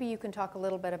 So maybe you can talk a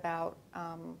little bit about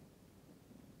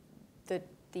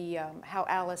how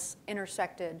Alice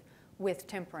intersected with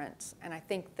temperance. And I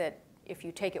think that if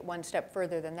you take it one step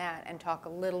further than that and talk a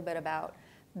little bit about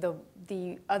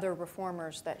the other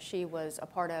reformers that she was a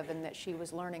part of and that she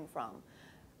was learning from,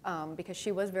 because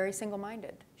she was very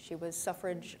single-minded. She was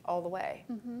suffrage all the way.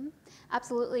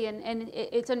 Absolutely, and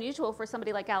it's unusual for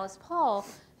somebody like Alice Paul,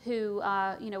 who,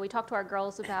 we talked to our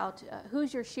girls about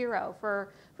who's your shero.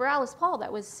 For Alice Paul,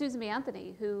 that was Susan B.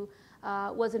 Anthony, who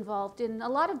was involved in a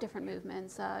lot of different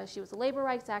movements. She was a labor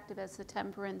rights activist, a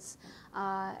temperance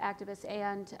activist,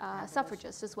 and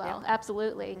suffragist as well. Yeah.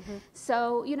 Absolutely.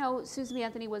 So, Susan B.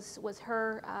 Anthony was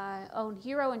her own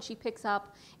hero, and she picks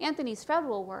up Anthony's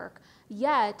federal work.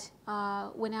 Yet,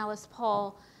 when Alice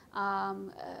Paul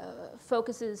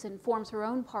focuses and forms her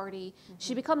own party,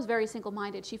 she becomes very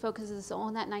single-minded. She focuses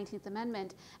on that 19th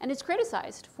Amendment, and is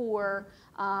criticized for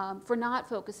not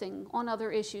focusing on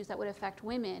other issues that would affect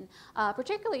women,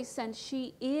 particularly since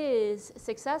she is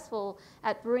successful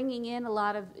at bringing in a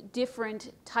lot of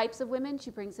different types of women.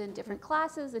 She brings in different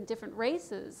classes and different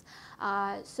races.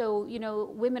 So,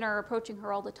 women are approaching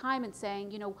her all the time and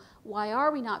saying, why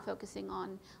are we not focusing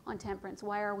on temperance?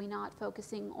 Why are we not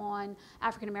focusing on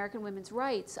African-American women's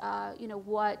rights?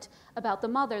 What about the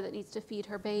mother that needs to feed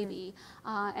her baby?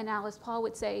 And Alice Paul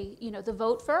would say, the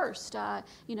vote first.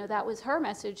 That was her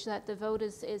message, that the vote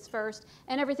is first,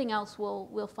 and everything else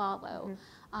will follow.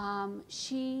 I'm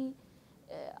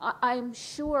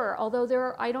sure,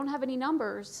 although I don't have any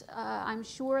numbers, I'm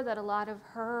sure that a lot of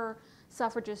her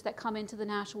suffragists that come into the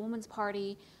National Women's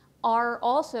Party are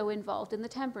also involved in the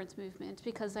temperance movement,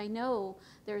 because I know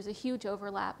there's a huge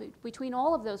overlap between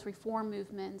all of those reform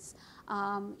movements.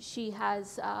 She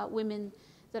has women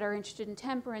that are interested in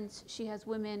temperance. She has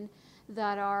women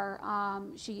that are,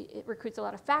 she recruits a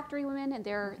lot of factory women, and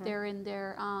they're in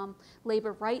their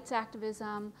labor rights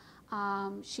activism.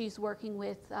 She's working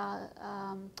with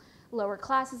lower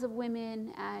classes of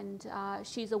women, and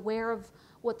she's aware of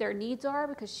what their needs are,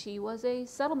 because she was a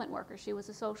settlement worker, she was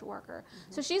a social worker.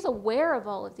 So she's aware of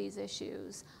all of these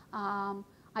issues.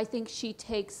 I think she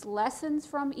takes lessons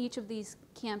from each of these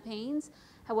campaigns.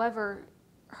 However,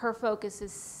 her focus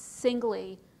is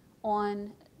singly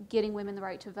on getting women the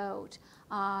right to vote.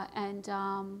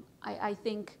 I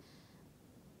think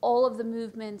all of the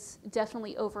movements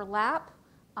definitely overlap,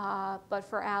 but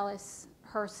for Alice,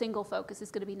 her single focus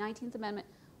is going to be 19th Amendment,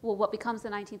 well, what becomes the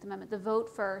 19th Amendment, the vote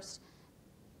first,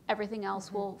 everything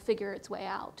else will figure its way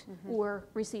out or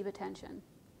receive attention.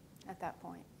 At that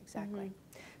point, exactly.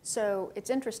 So it's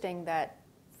interesting that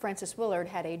Frances Willard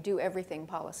had a do-everything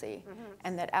policy,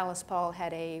 and that Alice Paul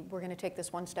had a, we're going to take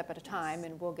this one step at a time,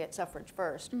 and we'll get suffrage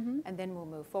first, and then we'll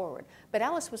move forward. But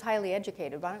Alice was highly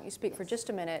educated. Why don't you speak for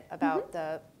just a minute about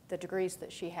the degrees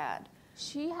that she had?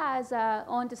 She has,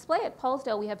 on display at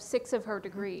Paulsdale, we have 6 of her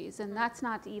degrees, and that's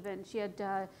not even. She had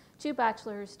 2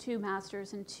 bachelor's, 2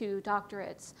 master's, and 2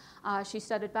 doctorates. She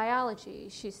studied biology.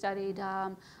 She studied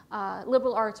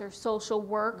liberal arts or social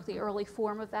work, the early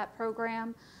form of that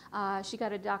program. She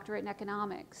got a doctorate in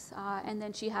economics, and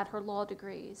then she had her law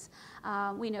degrees.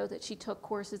 We know that she took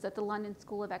courses at the London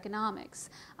School of Economics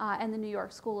and the New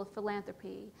York School of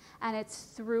Philanthropy. And it's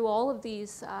through all of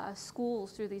these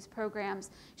schools, through these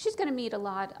programs, she's going to meet a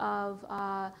lot of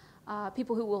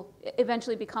people who will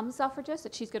eventually become suffragists,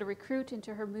 that she's going to recruit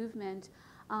into her movement.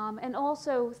 And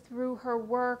also through her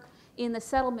work in the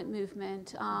settlement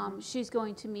movement, she's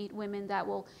going to meet women that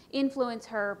will influence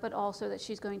her, but also that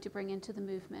she's going to bring into the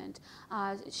movement.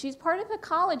 She's part of the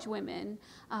college women.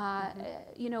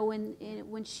 You know,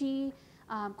 when she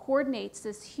coordinates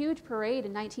this huge parade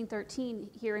in 1913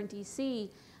 here in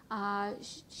D.C.,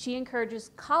 she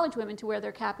encourages college women to wear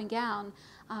their cap and gown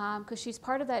because she's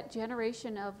part of that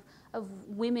generation of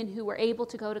women who were able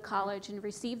to go to college and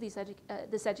receive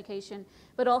this education,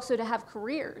 but also to have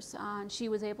careers. And she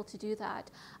was able to do that.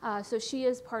 So she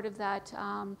is part of that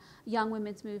young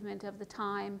women's movement of the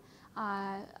time,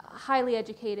 highly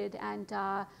educated,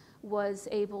 and was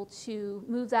able to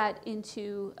move that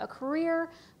into a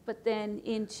career, but then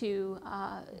into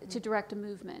to direct a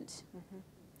movement.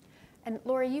 And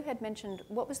Lori, you had mentioned,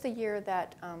 what was the year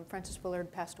that Frances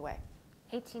Willard passed away?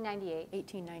 1898.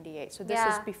 1898. So this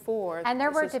is before. And there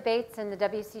were debates in the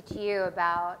WCTU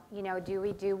about, you know, do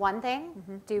we do one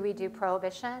thing? Do we do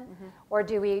prohibition? Or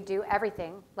do we do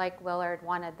everything like Willard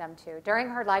wanted them to? During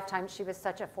her lifetime, she was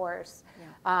such a force.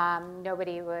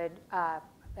 Nobody would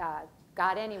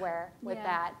got anywhere with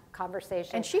that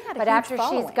conversation. And she had a but huge after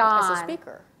following she's gone, as a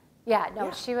speaker.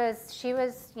 She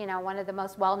was, you know, one of the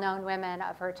most well-known women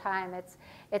of her time.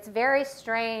 It's very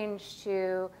strange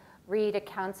to read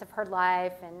accounts of her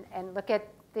life and look at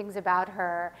things about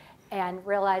her and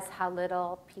realize how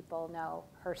little people know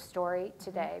her story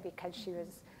today, because she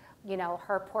was, you know,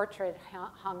 her portrait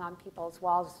hung on people's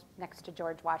walls next to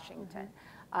George Washington,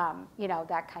 you know,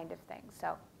 that kind of thing.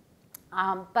 So,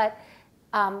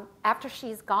 after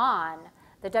she's gone,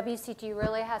 the WCTU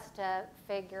really has to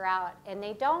figure out, and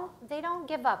they don't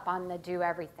give up on the do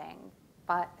everything,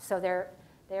 but so they're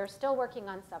still working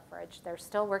on suffrage, they're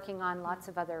still working on lots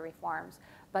of other reforms,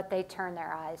 but they turn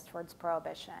their eyes towards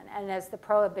prohibition. And as the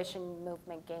prohibition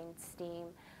movement gains steam,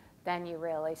 then you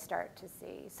really start to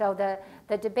see. So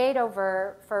the debate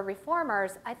for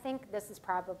reformers, I think this is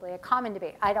probably a common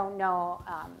debate. I don't know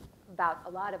about a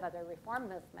lot of other reform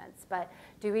movements, but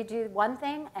do we do one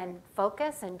thing and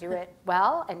focus and do it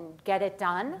well and get it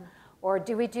done? Or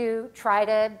do we try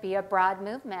to be a broad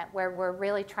movement where we're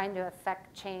really trying to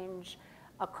affect change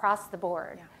across the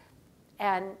board?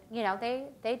 And you know,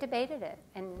 they debated it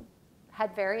and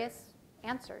had various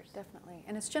answers. Definitely,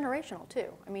 and it's generational too.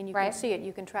 I mean, you can see it.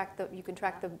 You can track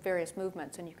the various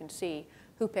movements, and you can see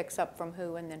who picks up from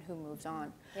who, and then who moves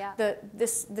on.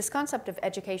 This concept of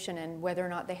education and whether or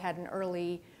not they had an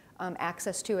early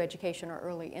access to education or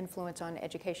early influence on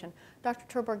education. Dr.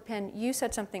 Terborg-Penn, you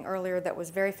said something earlier that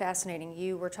was very fascinating.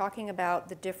 You were talking about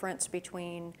the difference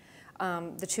between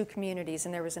the two communities,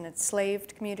 and there was an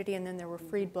enslaved community and then there were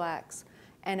freed blacks.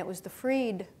 And it was the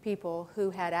freed people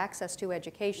who had access to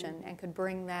education and could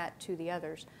bring that to the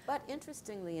others. But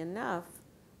interestingly enough,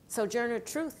 Sojourner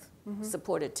Truth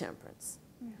supported temperance.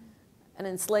 An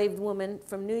enslaved woman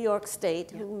from New York State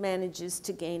who manages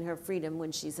to gain her freedom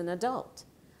when she's an adult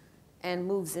and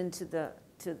moves into the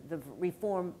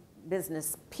reform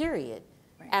business period.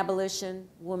 Abolition,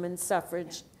 women's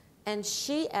suffrage. And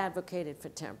she advocated for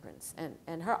temperance.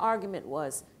 And her argument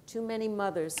was, too many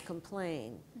mothers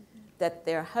complain that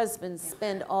their husbands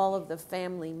spend all of the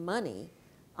family money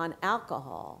on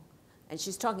alcohol. And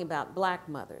she's talking about black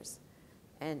mothers.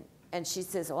 And she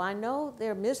says, oh, I know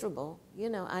they're miserable. You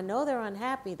know, I know they're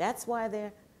unhappy. That's why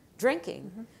they're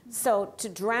drinking. So to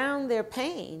drown their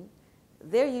pain,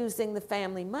 they're using the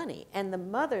family money. And the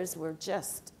mothers were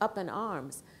just up in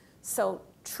arms. So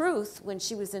Truth, when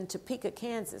she was in Topeka,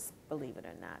 Kansas, believe it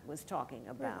or not, was talking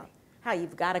about how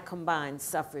you've got to combine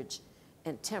suffrage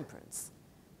and temperance,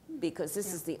 because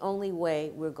this is the only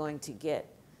way we're going to get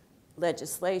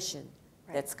legislation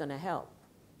that's going to help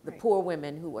the poor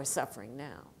women who are suffering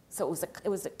now. So it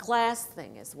was a class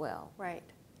thing as well. Right.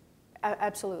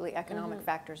 Absolutely, economic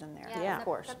factors in there. Yeah. Of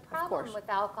course. The problem with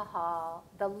alcohol,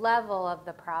 the level of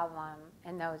the problem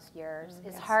in those years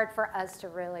is Yes. hard for us to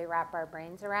really wrap our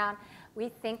brains around. We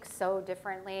think so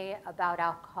differently about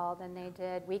alcohol than they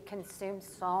did. We consume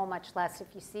so much less.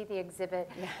 If you see the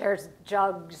exhibit, there's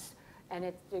jugs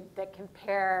and that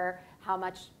compare how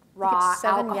much raw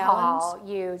 7 alcohol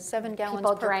gallons? 7 gallons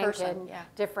people per drank person, in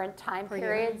different time Per year.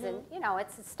 periods, and you know,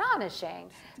 it's astonishing.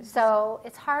 So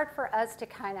it's hard for us to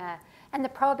kind of, and the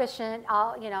prohibition,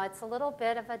 you know, it's a little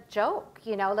bit of a joke,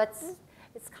 you know,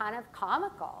 it's kind of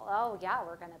comical. Oh yeah,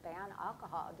 we're going to ban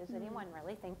alcohol. Does anyone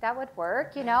really think that would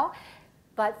work, you know?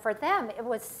 But for them, it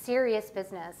was serious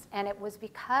business, and it was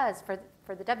because for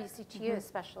the WCTU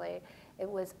especially, it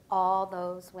was all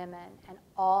those women and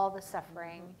all the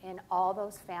suffering in all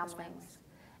those families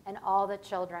and all the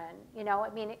children. You know, I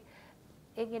mean,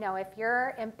 you know, if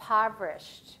you're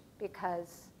impoverished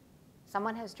because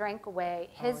someone has drank away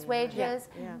his wages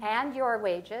and your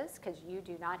wages, because you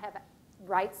do not have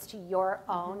rights to your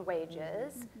own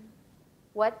wages,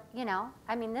 what, you know,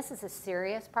 I mean, this is a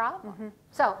serious problem.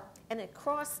 So. And it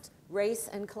crossed race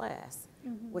and class,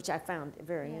 which I found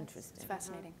very interesting. It's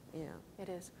fascinating. Yeah. It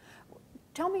is.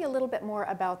 Tell me a little bit more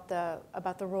about the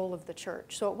role of the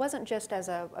church. So it wasn't just as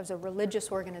a religious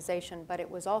organization, but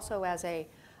it was also as a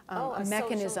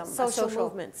mechanism, social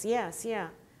movements. Yes, yeah.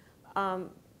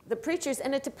 The preachers,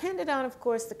 and it depended on, of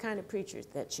course, the kind of preachers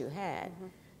that you had,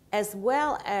 as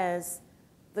well as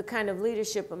the kind of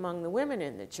leadership among the women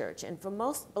in the church. And for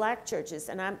most black churches,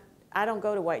 and I don't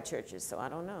go to white churches, so I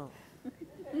don't know.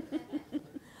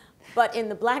 But in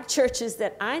the black churches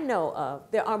that I know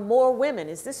of, there are more women.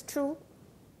 Is this true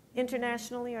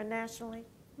internationally or nationally?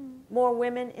 More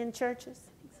women in churches?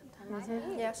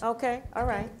 Yes. Okay, all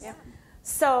right. Yeah.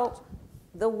 So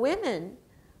the women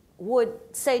would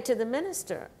say to the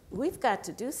minister, we've got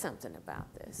to do something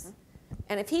about this.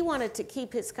 And if he wanted to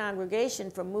keep his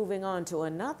congregation from moving on to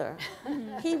another,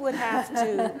 he would have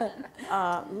to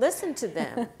listen to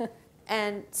them.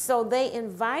 And so they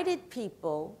invited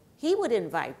people, he would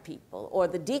invite people, or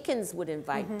the deacons would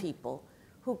invite people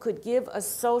who could give a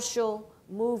social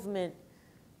movement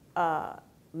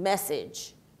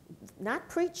message, not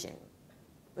preaching,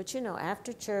 but you know,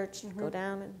 after church, go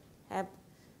down and have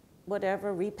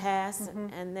whatever, repast,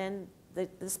 and then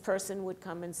this person would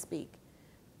come and speak.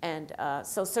 And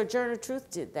so Sojourner Truth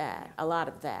did that, a lot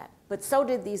of that. But so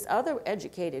did these other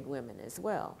educated women as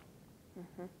well.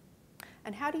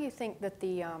 And how do you think that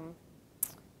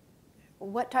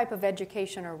what type of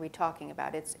education are we talking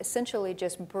about? It's essentially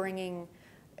just bringing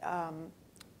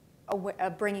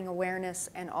awareness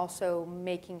and also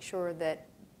making sure that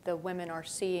the women are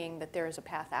seeing that there is a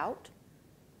path out?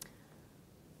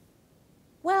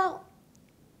 Well,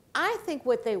 I think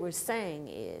what they were saying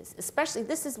is, especially,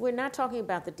 we're not talking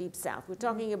about the Deep South, we're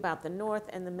talking about the North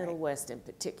and the Middle West in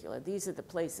particular. These are the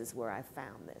places where I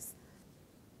found this.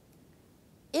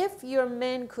 If your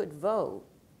men could vote,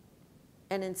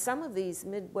 and in some of these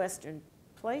Midwestern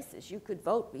places, you could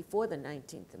vote before the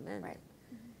 19th Amendment. Right.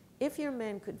 If your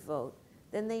men could vote,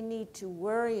 then they need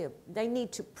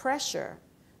to pressure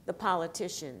the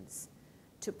politicians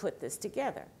to put this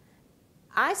together.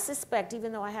 I suspect,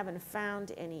 even though I haven't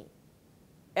found any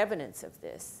evidence of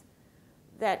this,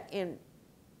 that in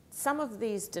some of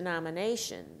these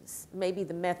denominations, maybe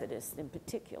the Methodists in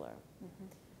particular,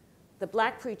 the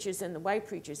black preachers and the white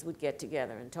preachers would get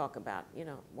together and talk about, you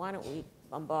know, why don't we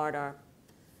bombard our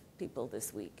people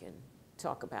this week and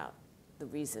talk about the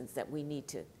reasons that we need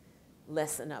to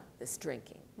lessen up this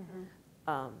drinking.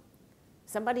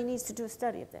 Somebody needs to do a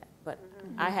study of that, but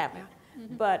I haven't.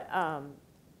 But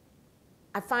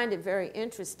I find it very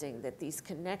interesting that these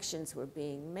connections were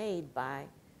being made by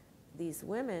these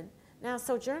women. Now,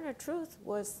 Sojourner Truth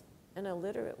was an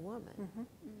illiterate woman.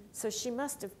 So she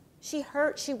must have,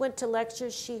 she went to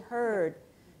lectures, she heard,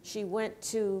 she went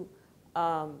to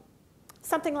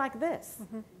something like this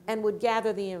and would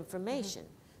gather the information.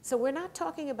 So we're not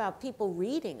talking about people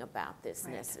reading about this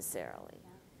necessarily.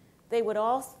 They would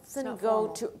often go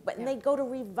to, and they'd go to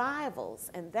revivals,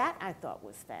 and that I thought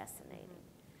was fascinating.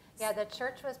 Yeah, the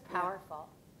church was powerful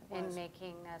in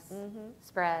making this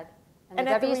spread. And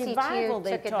the at the WCTU revival,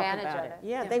 they took talk advantage about of it. it.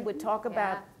 Yeah, they would talk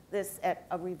about this at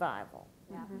a revival.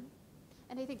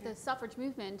 And I think the suffrage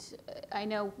movement, I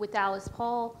know with Alice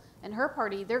Paul and her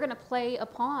party, they're going to play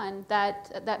upon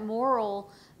that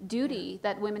moral duty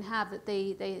that women have, that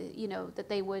they you know, that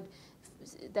they would,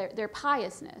 their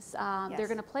piousness. They're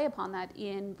going to play upon that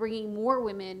in bringing more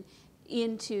women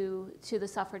into the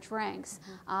suffrage ranks.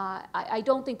 I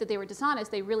don't think that they were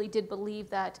dishonest. They really did believe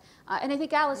that, and I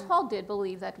think Alice Paul did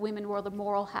believe that women were the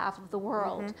moral half of the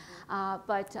world.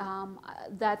 But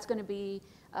that's going to be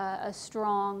a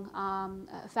strong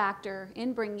factor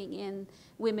in bringing in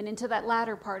women into that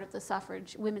latter part of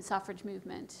the women's suffrage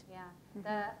movement.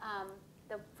 Yeah,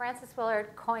 the Frances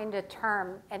Willard coined a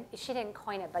term, and she didn't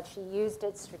coin it, but she used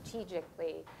it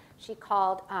strategically. She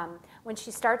called, when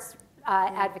she starts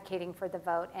advocating for the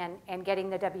vote and getting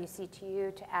the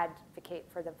WCTU to advocate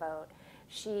for the vote,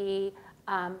 she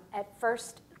at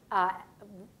first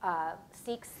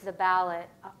seeks the ballot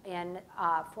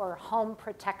for home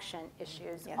protection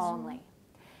issues only.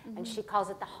 And she calls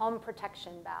it the home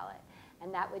protection ballot.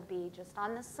 And that would be just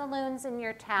on the saloons in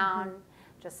your town,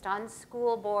 just on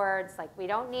school boards. Like, we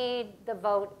don't need the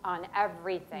vote on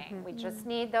everything. We just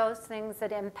need those things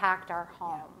that impact our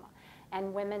home.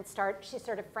 And women she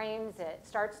sort of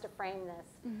starts to frame this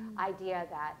idea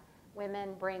that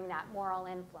women bring that moral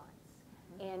influence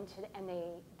into, and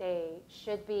they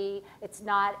should be, it's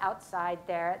not outside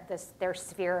their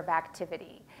sphere of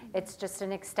activity. It's just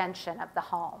an extension of the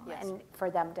home, and for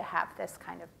them to have this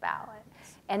kind of ballot.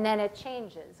 And then it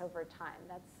changes over time.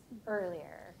 That's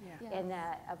earlier in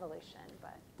the evolution.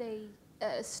 But they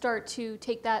start to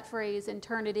take that phrase and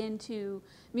turn it into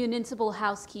municipal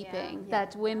housekeeping,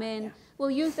 that women will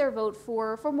use their vote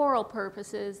for moral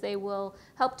purposes. They will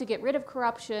help to get rid of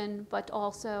corruption, but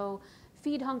also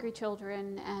feed hungry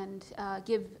children and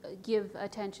give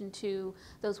attention to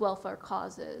those welfare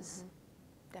causes.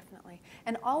 Definitely.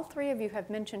 And all three of you have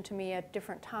mentioned to me at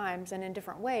different times and in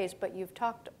different ways, but you've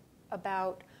talked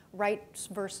about rights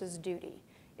versus duty.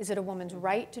 Is it a woman's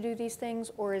right to do these things,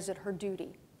 or is it her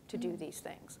duty to do these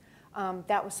things?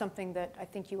 That was something that I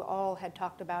think you all had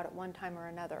talked about at one time or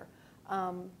another.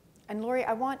 And Lori,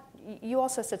 you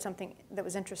also said something that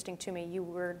was interesting to me. You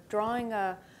were drawing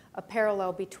a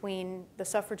parallel between the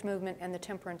suffrage movement and the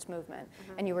temperance movement.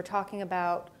 And you were talking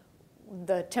about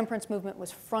the temperance movement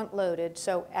was front-loaded,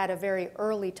 so at a very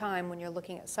early time when you're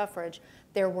looking at suffrage,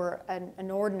 there were an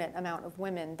inordinate amount of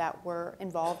women that were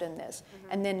involved in this.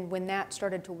 And then when that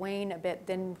started to wane a bit,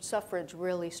 then suffrage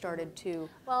really started to move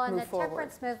forward. Well, and the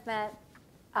temperance movement,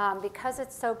 because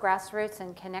it's so grassroots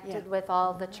and connected with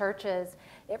all the churches,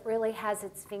 it really has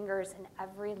its fingers in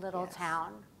every little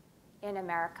town in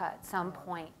America at some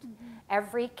point.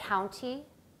 Every county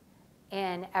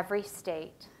in every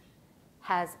state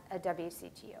has a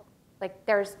WCTU. Like,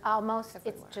 there's almost,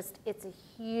 it's a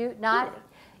huge,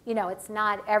 it's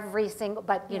not every single,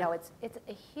 but it's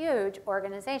a huge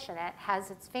organization. It has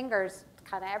its fingers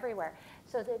kind of everywhere.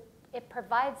 So that it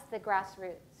provides the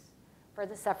grassroots for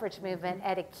the suffrage movement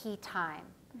at a key time.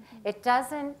 It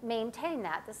doesn't maintain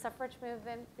that. The suffrage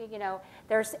movement,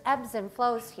 there's ebbs and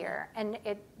flows here,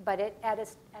 but at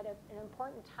an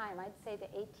important time, I'd say the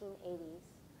 1880s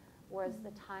was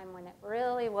the time when it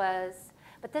really was.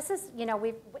 But this is,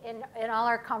 we've in all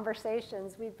our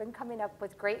conversations, we've been coming up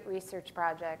with great research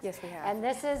projects. Yes, we have. And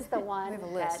this is the one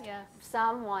that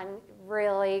someone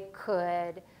really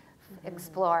could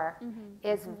explore,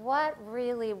 is what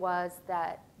really was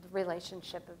that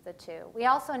relationship of the two. We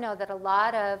also know that a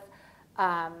lot of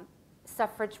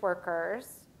suffrage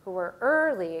workers who were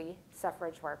early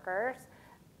suffrage workers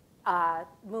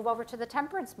move over to the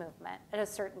temperance movement at a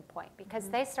certain point, because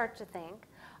they start to think,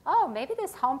 oh, maybe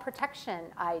this home protection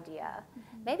idea,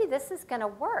 maybe this is going to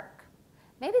work.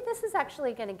 Maybe this is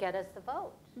actually going to get us the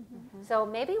vote. So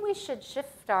maybe we should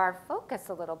shift our focus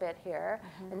a little bit here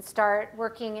and start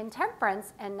working in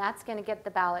temperance, and that's going to get the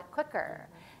ballot quicker.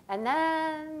 And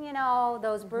then,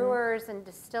 those brewers and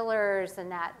distillers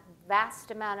and that vast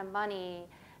amount of money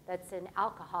that's in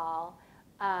alcohol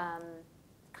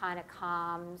kind of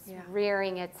comes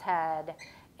rearing its head,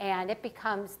 and it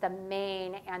becomes the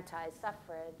main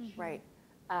anti-suffrage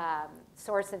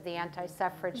source of the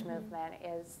anti-suffrage movement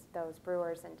is those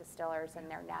brewers and distillers and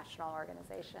their national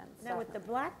organizations. Now, with the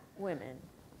black women,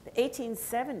 the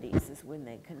 1870s is when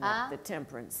they connect the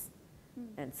temperance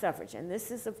and suffrage. And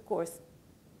this is, of course,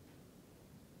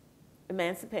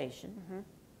 emancipation.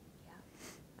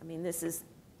 I mean, this is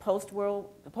post-Civil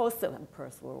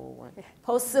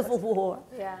War,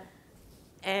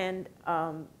 and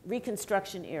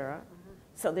Reconstruction era.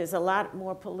 So there's a lot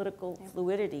more political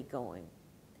fluidity going.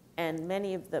 And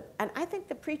and I think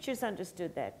the preachers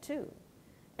understood that too.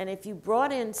 And if you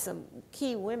brought in some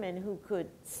key women who could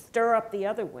stir up the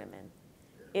other women,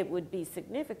 it would be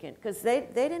significant, because they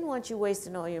didn't want you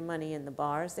wasting all your money in the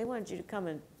bars. They wanted you to come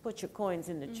and put your coins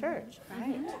in the church.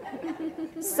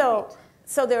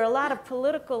 So there are a lot of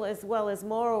political as well as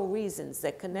moral reasons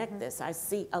that connect this. I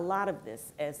see a lot of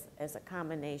this as a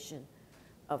combination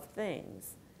of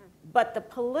things. But the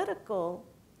political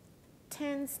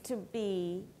tends to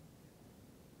be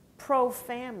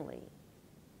pro-family.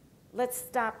 Let's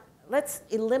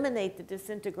eliminate the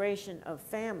disintegration of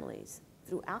families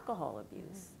through alcohol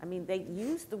abuse. I mean, they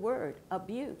used the word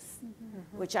abuse,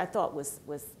 which I thought was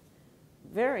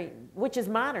which is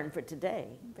modern for today.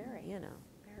 Very, you know.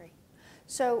 very.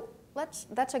 So that's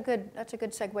a good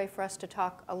segue for us to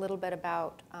talk a little bit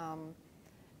about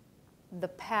the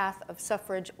path of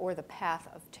suffrage or the path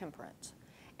of temperance.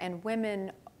 And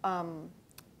women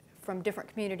from different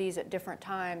communities at different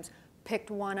times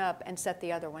picked one up and set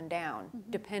the other one down,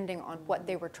 depending on what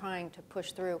they were trying to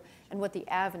push through and what the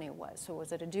avenue was. So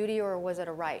was it a duty or was it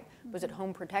a right? Was it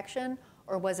home protection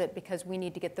or was it because we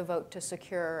need to get the vote to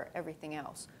secure everything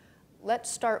else? Let's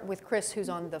start with Chris, who's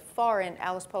on the far end.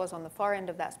 Alice Paul is on the far end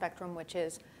of that spectrum, which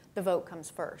is the vote comes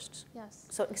first. Yes.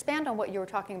 So expand on what you were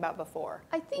talking about before.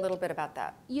 I think a little bit about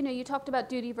that. You know, you talked about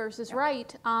duty versus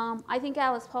right. I think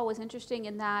Alice Paul was interesting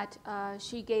in that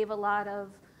she gave a lot of,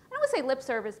 I don't want to say lip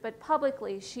service, but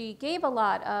publicly she gave a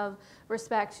lot of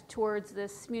respect towards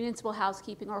this municipal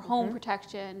housekeeping or home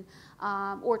protection,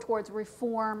 or towards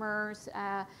reformers,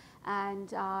 and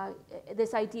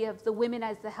this idea of the women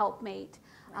as the helpmate.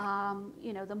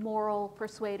 You know, the moral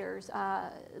persuaders,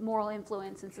 moral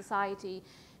influence in society.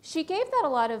 She gave that a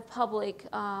lot of public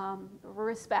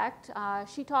respect.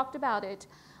 She talked about it.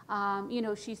 You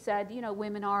know, she said, you know,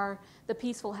 women are the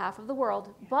peaceful half of the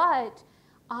world. But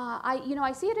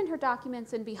I see it in her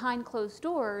documents and behind closed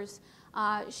doors.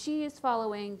 She is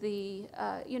following the,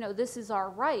 you know, this is our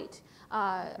right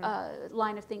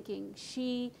line of thinking.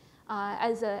 She,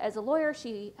 as a lawyer,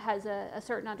 she has a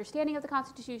certain understanding of the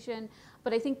Constitution.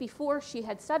 But I think before she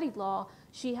had studied law,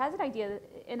 she has an idea,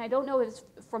 and I don't know if it's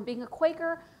from being a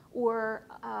Quaker or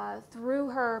through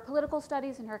her political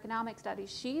studies and her economic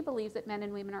studies, she believes that men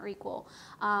and women are equal.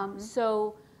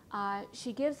 So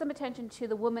she gives some attention to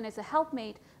the woman as a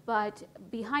helpmate, but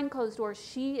behind closed doors,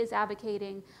 she is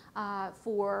advocating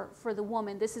for the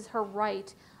woman. This is her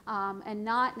right, and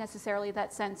not necessarily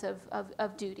that sense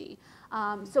of duty.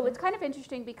 So it's kind of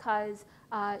interesting because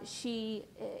she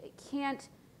can't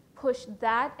push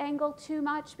that angle too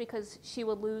much because she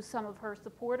will lose some of her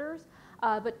supporters.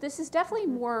 But this is definitely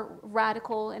more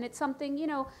radical, and it's something, you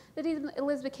know, that even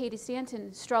Elizabeth Cady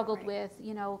Stanton struggled with,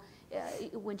 you know,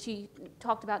 when she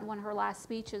talked about in one of her last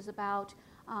speeches about,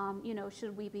 you know,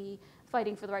 should we be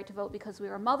fighting for the right to vote because we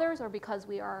are mothers or because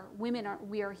we are women, or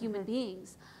we are human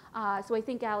beings? So I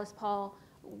think Alice Paul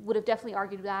would have definitely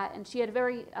argued that, and she had a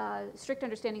very strict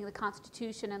understanding of the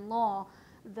Constitution and law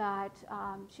that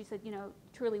she said, you know,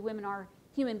 truly women are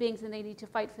human beings and they need to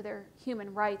fight for their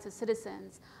human rights as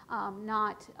citizens,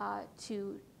 not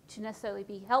to necessarily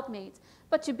be helpmates,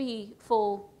 but to be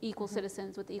full equal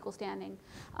citizens with the equal standing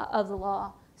of the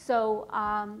law. So,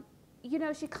 you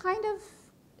know, she kind of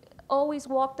always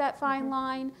walked that fine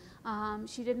line.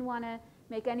 She didn't want to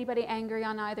make anybody angry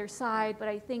on either side, but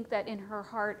I think that in her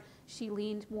heart she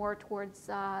leaned more towards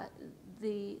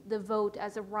the vote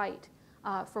as a right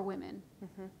for women.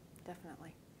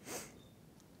 Definitely.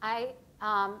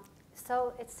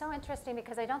 So it's so interesting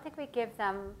because I don't think we give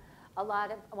them a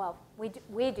lot of, well,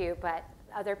 we do, but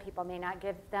other people may not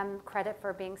give them credit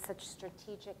for being such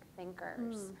strategic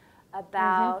thinkers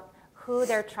about who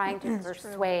they're trying to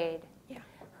persuade.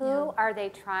 Who are they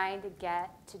trying to get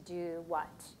to do what?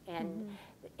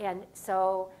 And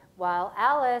so while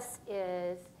Alice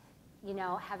is, you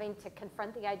know, having to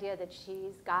confront the idea that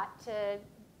she's got to,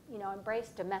 you know, embrace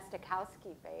domestic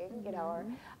housekeeping, you know,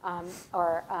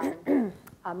 or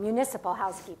municipal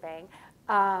housekeeping,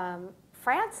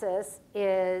 Frances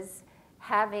is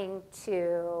having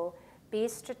to be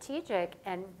strategic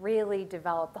and really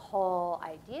develop the whole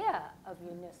idea of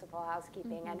municipal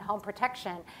housekeeping and home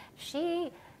protection.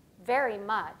 She very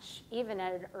much, even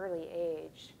at an early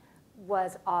age,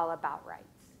 was all about rights.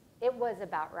 It was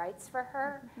about rights for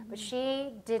her, but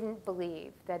she didn't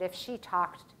believe that if she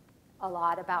talked a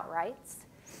lot about rights,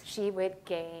 she would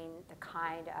gain the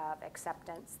kind of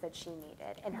acceptance that she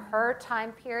needed. In her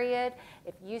time period,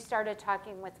 if you started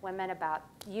talking with women about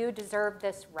you deserve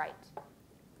this right,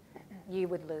 you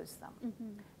would lose them.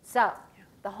 So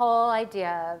the whole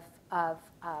idea of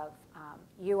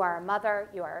you are a mother,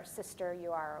 you are a sister,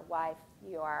 you are a wife,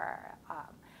 you are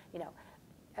you know,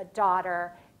 a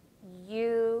daughter,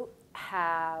 you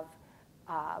have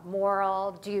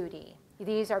moral duty.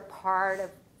 These are part of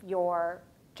your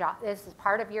job. This is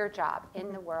part of your job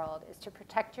in the world, is to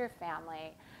protect your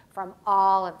family from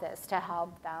all of this, to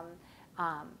help them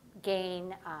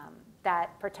gain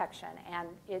that protection. And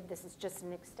this is just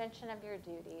an extension of your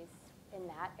duties in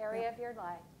that area of your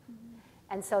life.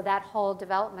 And so that whole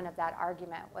development of that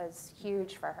argument was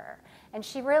huge for her. And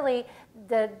she really,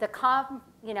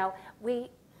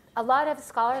 a lot of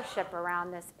scholarship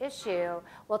around this issue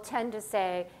will tend to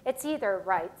say it's either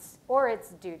rights or it's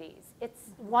duties.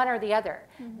 It's one or the other.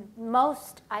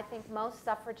 I think most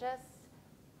suffragists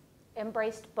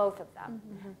embraced both of them,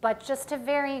 but just to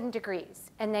varying degrees.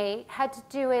 And they had to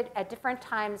do it at different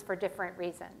times for different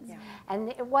reasons. Yeah. And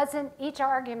it wasn't, each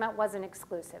argument wasn't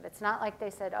exclusive. It's not like they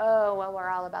said, oh, well, we're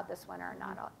all about this one or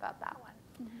not all about that one.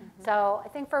 So I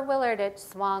think for Willard, it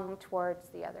swung towards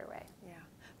the other way. Yeah,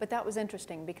 but that was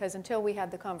interesting because until we had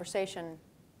the conversation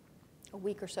a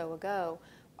week or so ago,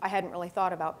 I hadn't really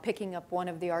thought about picking up one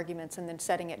of the arguments and then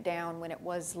setting it down when it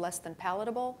was less than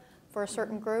palatable for a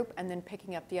certain group, and then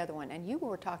picking up the other one. And you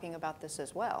were talking about this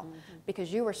as well,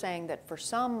 because you were saying that for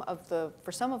some of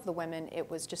the women, it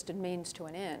was just a means to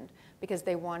an end, because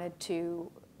they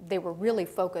were really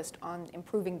focused on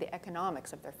improving the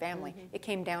economics of their family. It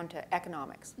came down to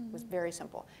economics. It was very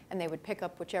simple, and they would pick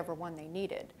up whichever one they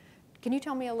needed. Can you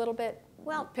tell me a little bit?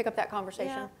 Well, pick up that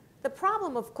conversation. Yeah. The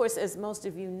problem, of course, as most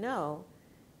of you know,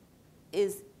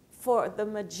 is for the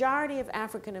majority of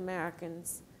African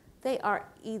Americans, they are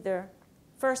either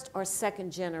first or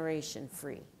second generation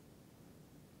free,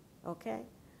 okay,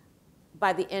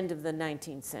 by the end of the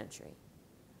 19th century.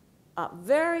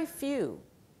 Very few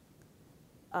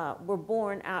were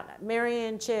born out. Mary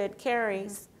Ann Chedd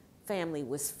Carey's family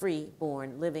was free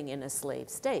born, living in a slave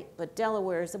state, but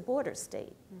Delaware is a border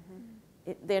state.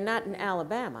 They're not in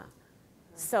Alabama.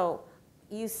 So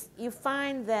you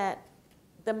find that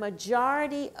the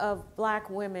majority of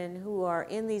black women who are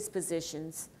in these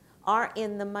positions are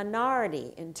in the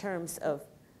minority in terms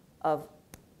of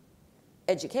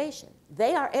education.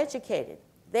 They are educated.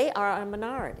 They are a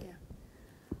minority.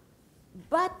 Yeah.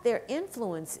 But their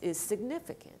influence is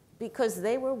significant because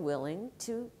they were willing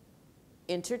to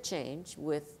interchange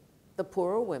with the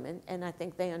poorer women, and I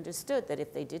think they understood that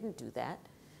if they didn't do that,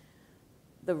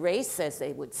 the race, as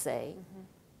they would say,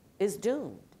 is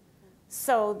doomed.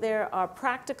 So there are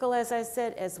practical, as I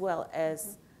said, as well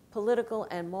as political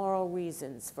and moral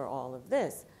reasons for all of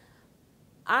this.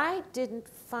 I didn't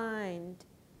find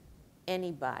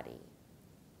anybody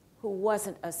who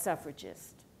wasn't a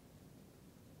suffragist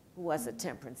who was a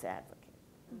temperance advocate.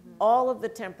 All of the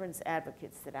temperance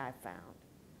advocates that I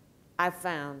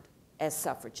found as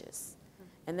suffragists.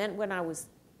 And then when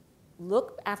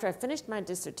after I finished my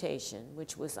dissertation,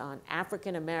 which was on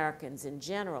African Americans in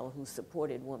general who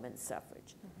supported women's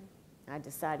suffrage, I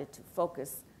decided to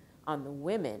focus on the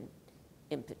women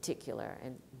in particular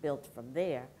and built from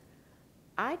there.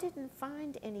 I didn't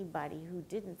find anybody who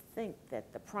didn't think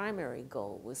that the primary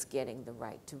goal was getting the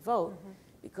right to vote,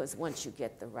 because once you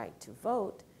get the right to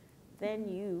vote, then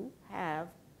you have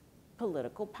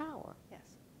political power.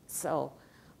 Yes. So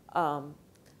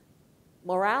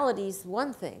morality is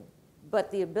one thing,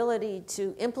 but the ability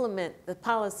to implement the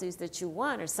policies that you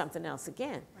want are something else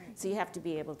again. Right. So you have to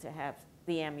be able to have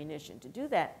the ammunition to do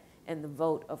that, and the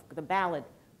vote of the ballot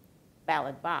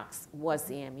box was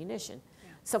the ammunition.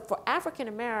 Yeah. So for African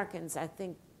Americans, I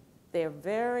think they're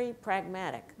very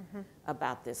pragmatic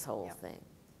about this whole thing.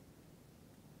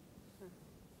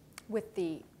 With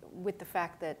the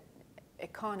fact that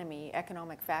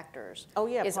economic factors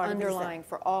is underlying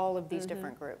for all of these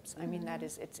different groups. I mean, that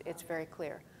is, it's very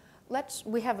clear.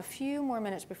 We have a few more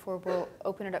minutes before we'll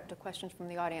open it up to questions from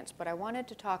the audience, but I wanted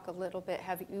to talk a little bit,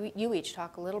 have you each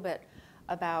talk a little bit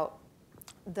about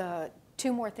the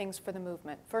two more things for the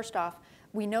movement. First off,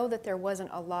 we know that there wasn't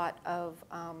a lot of,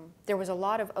 there was a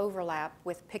lot of overlap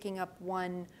with picking up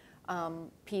one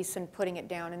piece and putting it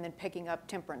down and then picking up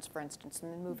Temperance, for instance,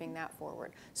 and then moving that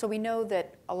forward. So we know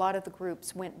that a lot of the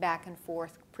groups went back and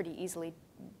forth pretty easily.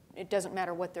 It doesn't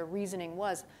matter what their reasoning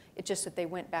was, it's just that they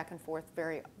went back and forth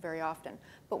very, very often.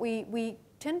 But we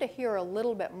tend to hear a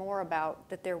little bit more about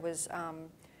that there was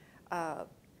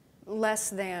less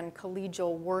than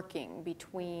collegial working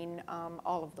between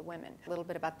all of the women. A little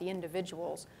bit about the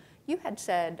individuals. You had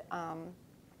said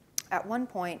at one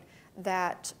point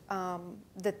that,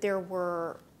 that there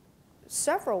were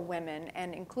several women,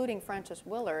 and including Frances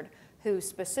Willard, who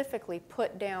specifically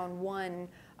put down one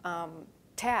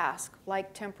task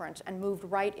like temperance and moved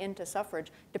right into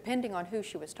suffrage depending on who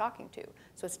she was talking to.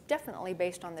 So it's definitely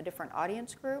based on the different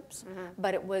audience groups,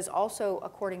 but it was also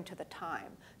according to the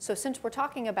time. So since we're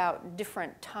talking about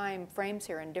different time frames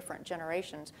here and different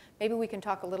generations, maybe we can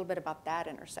talk a little bit about that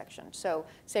intersection. So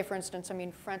say, for instance, I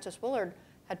mean, Frances Willard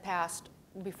had passed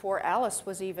before Alice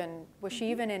was even, was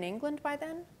she even in England by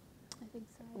then? I think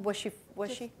so. Was she?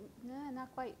 Yeah,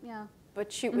 not quite, yeah.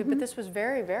 But but this was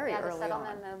very, very Yeah, the early on.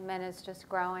 settlement movement is just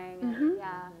growing. And,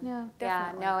 yeah. Yeah.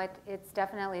 Definitely. No, it's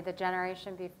definitely the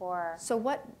generation before. So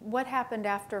what happened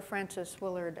after Frances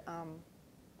Willard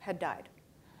had died?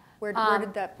 Where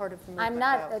did that part of the movement I'm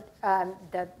not go?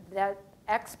 the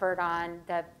expert on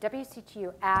the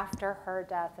WCTU after her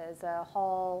death is a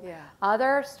whole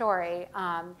other story,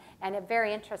 and a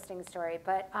very interesting story.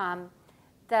 But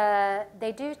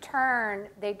they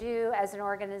do as an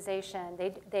organization,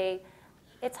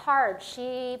 it's hard.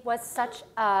 She was such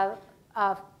a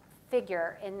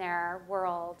figure in their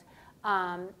world.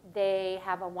 They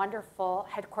have a wonderful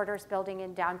headquarters building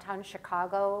in downtown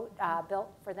Chicago,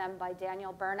 built for them by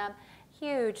Daniel Burnham.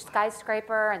 Huge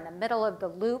skyscraper in the middle of the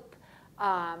loop.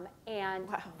 And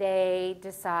they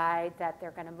decide that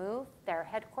they're going to move their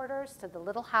headquarters to the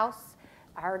little house,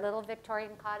 our little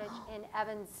Victorian cottage in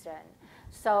Evanston.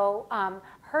 So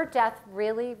her death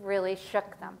really, really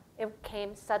shook them. It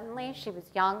came suddenly. She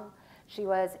was young. She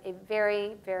was a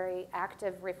very, very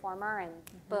active reformer, and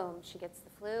boom, she gets the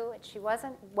flu. And she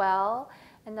wasn't well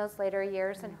in those later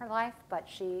years in her life, but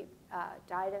she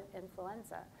died of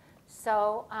influenza.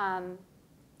 So,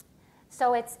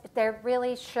 they're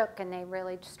really shook, and they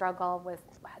really struggle with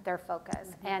their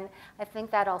focus. And I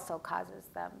think that also causes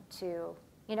them to,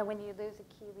 when you lose a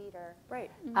key leader,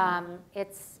 right?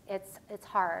 It's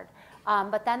hard.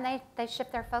 But then they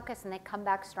shift their focus and they come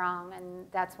back strong, and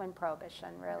that's when Prohibition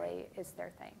really is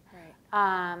their thing.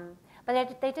 Right.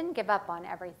 But they didn't give up on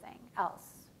everything else.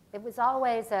 It was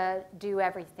always a do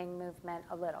everything movement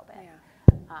a little bit.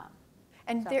 Yeah.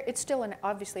 And it's still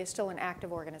obviously it's still an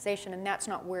active organization, and that's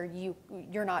not where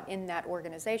you're not in that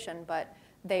organization, but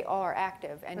they are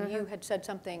active. And you had said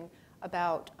something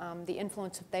about the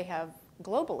influence that they have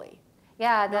globally.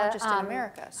 Yeah, not just in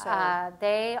America. So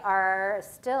they are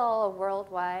still a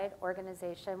worldwide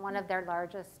organization, one of their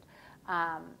largest.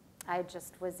 I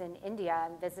just was in India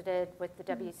and visited with the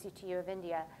WCTU of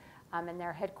India, and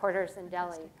their headquarters in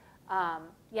Delhi.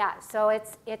 So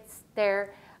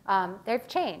they've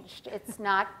changed. It's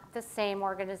not the same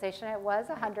organization it was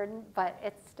 100, but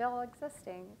it's still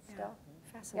existing. Still,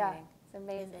 fascinating. Yeah, it's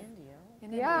amazing. In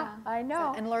India. Yeah, I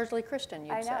know. And largely Christian,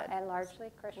 you said. And largely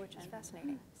Christian. Which is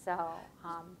fascinating.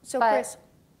 Chris,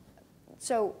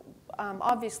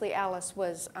 obviously Alice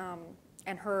was,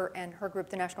 and her group,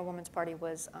 the National Women's Party,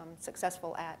 was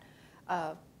successful at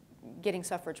getting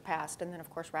suffrage passed and then, of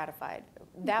course, ratified.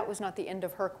 That was not the end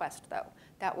of her quest, though.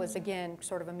 That was, again,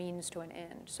 sort of a means to an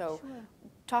end. So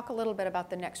talk a little bit about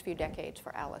the next few decades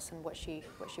for Alice and what she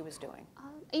was doing.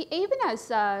 Even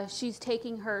as she's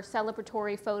taking her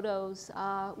celebratory photos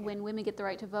when women get the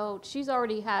right to vote, she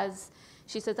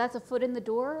says that's a foot in the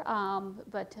door,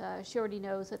 but she already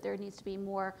knows that there needs to be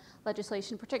more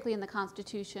legislation, particularly in the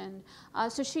Constitution.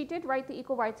 So she did write the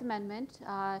Equal Rights Amendment.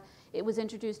 It was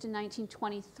introduced in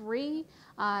 1923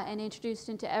 and introduced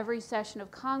into every session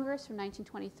of Congress from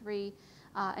 1923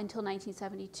 until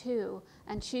 1972.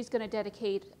 And she's going to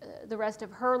dedicate the rest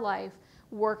of her life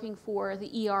working for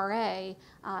the ERA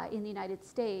in the United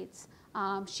States.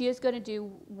 She is going to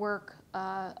do work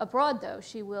abroad, though.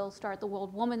 She will start the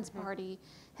World Women's Party,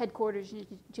 headquarters in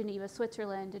Geneva,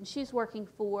 Switzerland, and she's working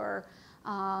for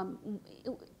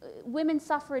women's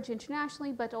suffrage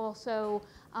internationally, but also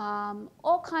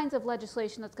all kinds of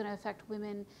legislation that's going to affect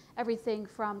women, everything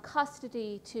from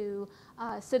custody to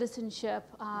citizenship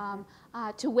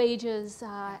to wages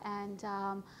and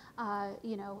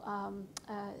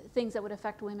things that would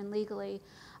affect women legally.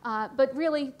 But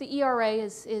really, the ERA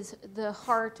is the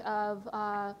heart of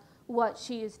what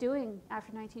she is doing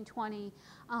after 1920,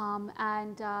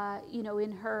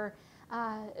 in her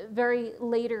very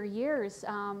later years,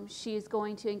 she is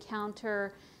going to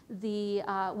encounter the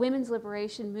women's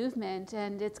liberation movement,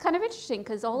 and it's kind of interesting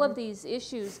because all of these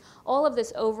issues, all of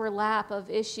this overlap of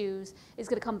issues is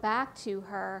going to come back to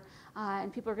her,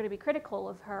 and people are going to be critical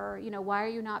of her. Why are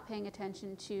you not paying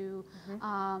attention to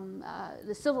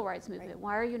the civil rights movement?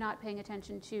 Why are you not paying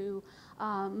attention to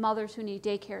mothers who need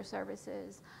daycare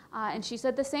services? And she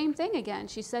said the same thing again.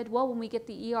 She said, well, when we get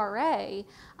the ERA,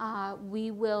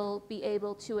 we will be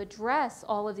able to address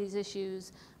all of these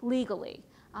issues legally.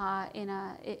 In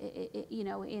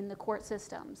the court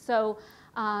system. So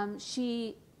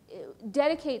she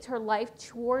dedicates her life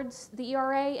towards the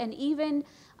ERA, and even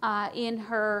in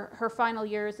her final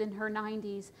years, in her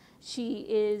 90s, she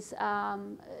is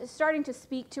starting to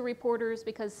speak to reporters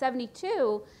because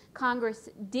 1972, Congress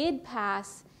did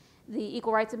pass the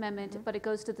Equal Rights Amendment, but it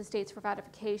goes to the states for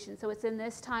ratification. So it's in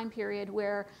this time period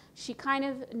where she kind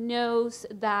of knows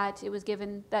that it was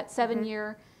given that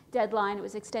 7-year deadline. It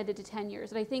was extended to 10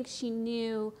 years. And I think she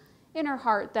knew in her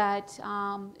heart that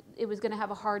it was going to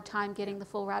have a hard time getting the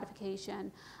full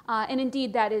ratification. And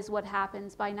indeed, that is what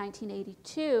happens. By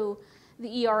 1982,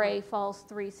 the ERA falls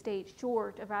 3 states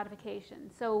short of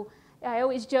ratification. So I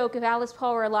always joke, if Alice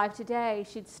Paul were alive today,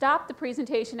 she'd stop the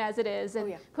presentation as it is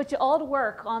and put you all to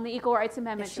work on the Equal Rights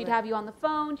Amendment. Yes, she'd have you on the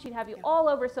phone. She'd have you all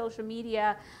over social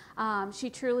media. She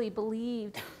truly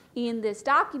believed in this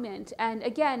document. And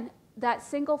again, that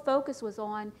single focus was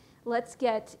on, let's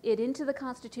get it into the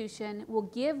Constitution. We'll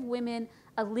give women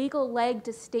a legal leg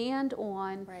to stand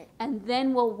on, and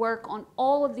then we'll work on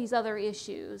all of these other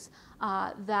issues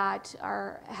that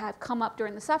have come up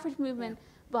during the suffrage movement,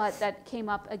 but that came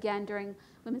up again during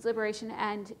women's liberation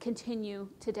and continue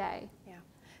today. Yeah.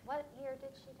 What year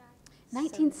did she die?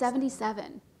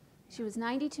 1977. She was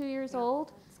 92 years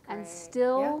old and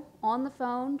still on the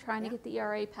phone trying to get the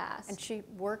ERA passed. And she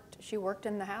worked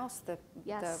in the House, the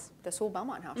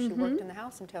Sewall-Belmont House. She worked in the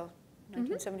House until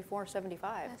 1974 or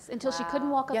 75. Yes, until she couldn't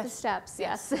walk up the steps.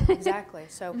 Yes. Exactly.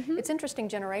 So it's interesting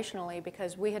generationally,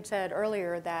 because we had said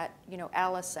earlier that, you know,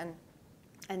 Alice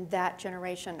and that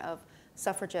generation of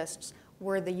suffragists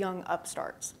were the young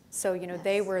upstarts. So, you know,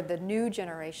 they were the new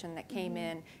generation that came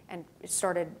in and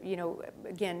started, you know,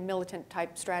 again, militant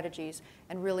type strategies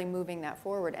and really moving that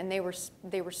forward. And they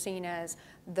were seen as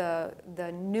the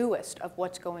newest of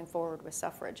what's going forward with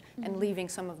suffrage and leaving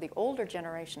some of the older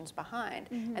generations behind.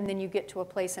 And then you get to a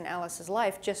place in Alice's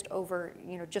life just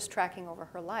tracking over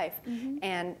her life.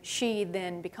 And she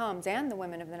then becomes, and the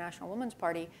women of the National Women's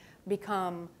Party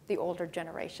become the older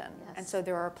generation. And so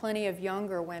there are plenty of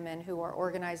younger women who are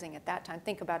organizing at that time.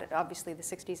 Think about it, obviously the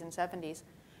 60s and 70s.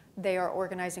 They are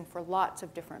organizing for lots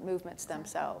of different movements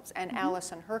themselves. And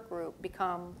Alice and her group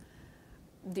become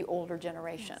the older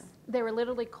generation. Yes. They were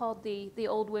literally called the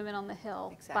old women on the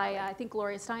hill by, I think,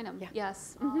 Gloria Steinem.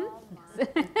 Yes. Oh,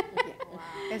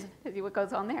 my. See what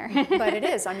goes on there. But it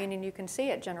is. I mean, and you can see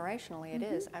it generationally. It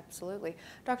is, absolutely.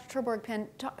 Dr. Terborg-Penn,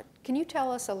 can you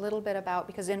tell us a little bit about,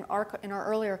 because in our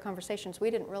earlier conversations,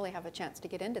 we didn't really have a chance to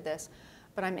get into this,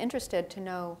 but I'm interested to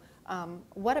know,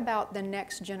 what about the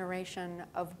next generation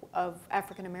of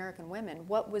African-American women?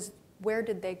 Where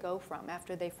did they go from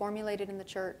after they formulated in the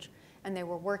church and they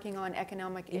were working on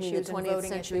economic issues and voting issues? You mean the 20th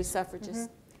century suffragists?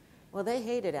 Well, they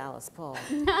hated Alice Paul.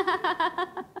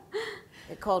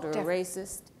 They called her a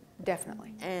racist.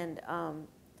 Definitely. And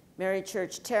Mary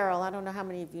Church Terrell, I don't know how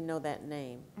many of you know that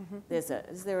name.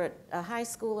 Is there a high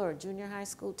school or a junior high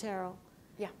school Terrell?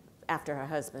 Yeah. After her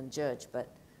husband, Judge.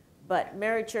 But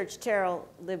Mary Church Terrell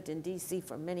lived in D.C.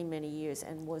 for many, many years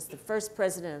and was the first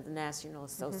president of the National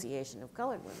Association of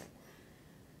Colored Women.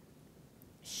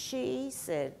 She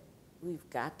said, we've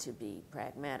got to be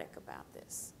pragmatic about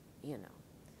this, you know.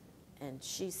 And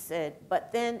she said,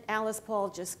 but then Alice Paul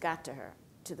just got to her,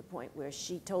 to the point where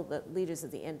she told the leaders of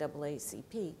the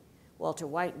NAACP, Walter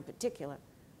White in particular,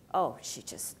 oh,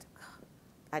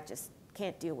 I just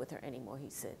can't deal with her anymore,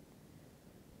 he said.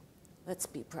 Let's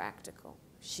be practical.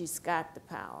 She's got the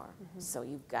power, so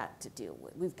we've got to deal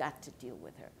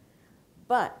with her.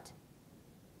 But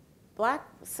black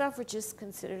suffragists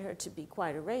considered her to be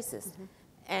quite a racist.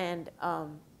 And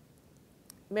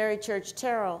Mary Church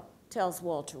Terrell tells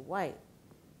Walter White,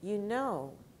 you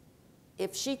know,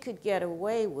 if she could get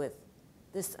away with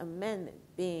this amendment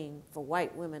being for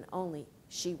white women only,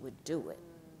 she would do it.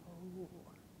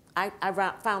 I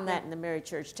found that in the Mary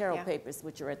Church Terrell papers,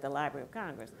 which are at the Library of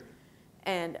Congress.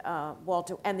 And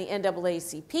and the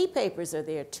NAACP papers are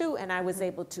there too, and I was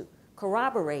able to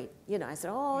corroborate, you know, I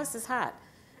said, oh, this is hot.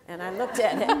 And I looked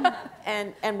at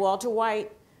it, and Walter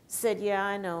White said, yeah,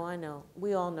 I know,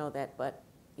 we all know that, but,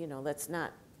 you know, let's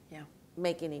not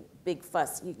make any big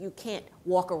fuss. You can't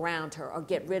walk around her or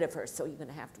get rid of her, so you're going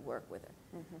to have to work with her.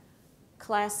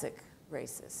 Classic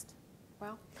racist.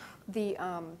 Well, the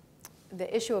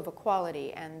issue of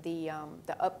equality and the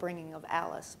upbringing of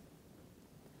Alice,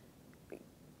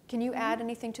 can you add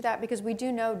anything to that? Because we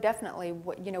do know definitely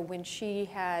what, you know, when she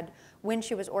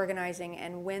was organizing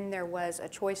and when there was a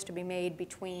choice to be made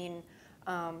between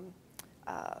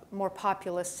more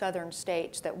populous southern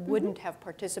states that wouldn't have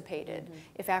participated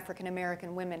if African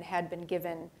American women had been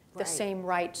given the same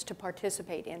rights to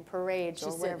participate in parades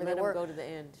or whatever they were. Go to the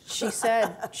end. She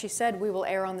said, we will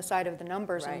err on the side of the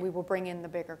numbers and we will bring in the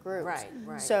bigger groups.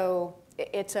 Right. So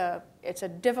it's a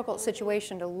difficult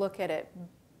situation to look at it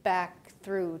back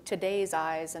through today's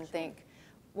eyes and think,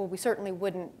 well, we certainly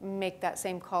wouldn't make that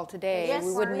same call today. Yes,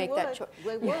 we wouldn't make that choice.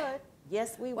 We would.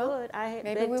 Yes, we would. I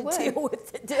maybe we would deal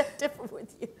with it different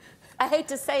with you. I hate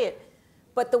to say it,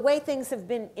 but the way things have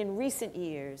been in recent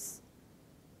years,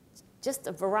 just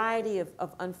a variety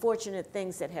of unfortunate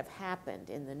things that have happened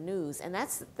in the news. And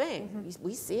that's the thing.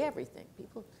 We see everything.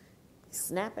 People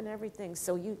snapping everything.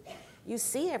 So you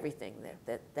see everything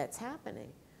that's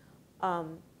happening.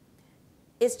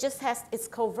 It's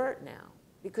covert now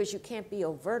because you can't be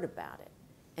overt about it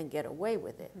and get away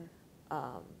with it.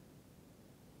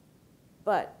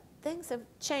 But things have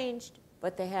changed,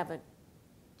 but they haven't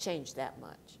changed that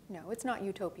much. No, it's not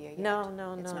utopia yet. No.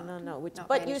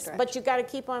 But But you got to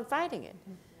keep on fighting it,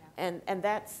 and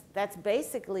that's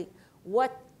basically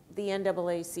what the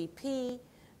NAACP,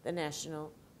 the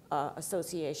National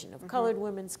Association of Colored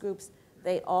Women's Groups,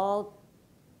 they all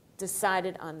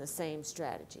decided on the same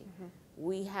strategy.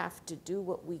 We have to do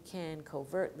what we can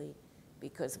covertly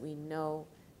because we know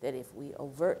that if we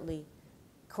overtly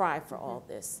cry for all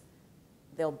this,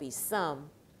 there'll be some,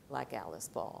 like Alice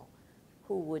Paul,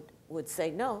 who would say,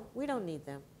 no, we don't need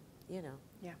them, you know.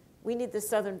 Yeah. We need the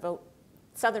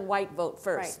Southern white vote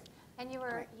first. Right. And you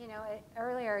were, you know,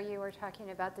 earlier you were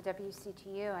talking about the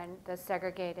WCTU and the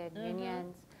segregated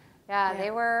unions. Yeah,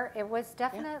 they were, it was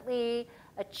definitely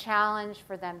a challenge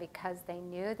for them because they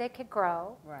knew they could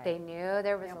grow. Right. They knew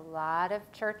there was a lot of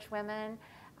church women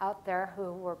out there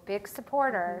who were big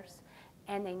supporters,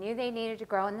 and they knew they needed to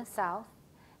grow in the South.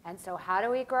 And so how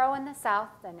do we grow in the South?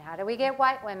 And how do we get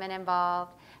white women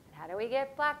involved? And how do we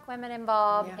get black women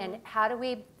involved? And how do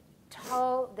we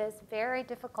toe this very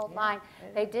difficult line?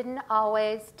 They didn't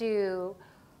always do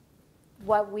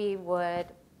what we would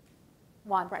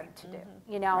want them to do,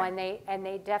 you know, and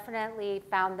they definitely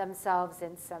found themselves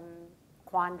in some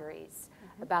quandaries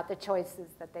about the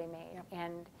choices that they made.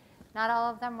 And not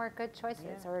all of them were good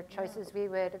choices or choices we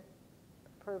would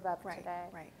approve of today.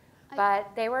 Right. But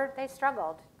they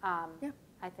struggled, I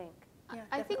think. Yeah,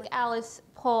 I think Alice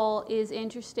Paul is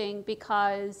interesting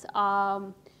because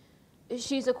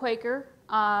she's a Quaker,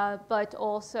 but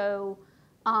also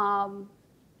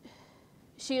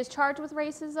she is charged with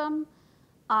racism.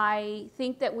 I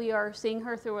think that we are seeing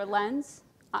her through a lens,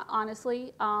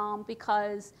 honestly,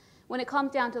 because when it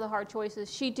comes down to the hard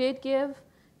choices, she did give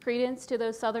credence to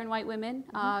those Southern white women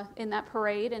in that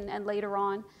parade and later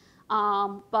on.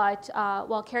 But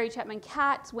while Carrie Chapman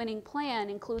Catt's winning plan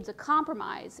includes a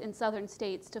compromise in Southern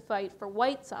states to fight for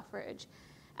white suffrage,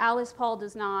 Alice Paul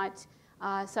does not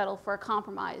settle for a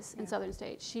compromise in Southern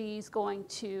states. She's going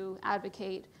to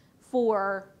advocate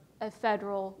for a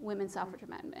federal women's suffrage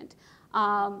amendment.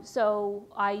 So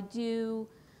I do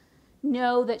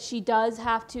know that she does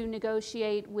have to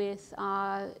negotiate with,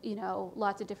 you know,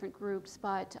 lots of different groups,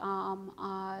 but,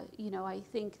 you know, I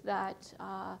think that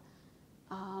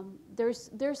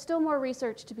there's still more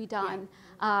research to be done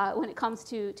when it comes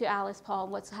to Alice Paul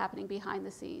and what's happening behind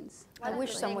the scenes. I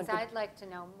wish someone could. I'd like to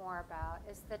know more about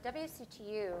is the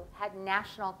WCTU had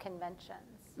national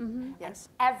conventions. Yes.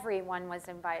 And everyone was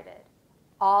invited,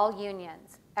 all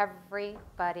unions.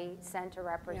 Everybody sent a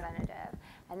representative.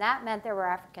 And that meant there were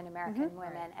African American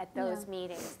women at those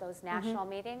meetings, those national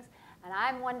meetings. And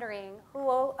I'm wondering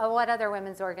what other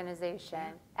women's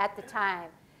organization at the time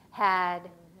had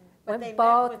But they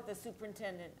both. met with the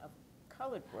superintendent of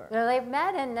colored work. Well, they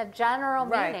met in the general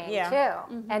meeting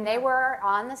too, and they were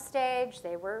on the stage.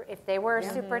 They were, if they were a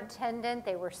superintendent,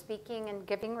 they were speaking and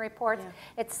giving reports.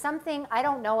 It's something I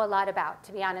don't know a lot about,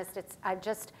 to be honest.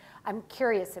 I'm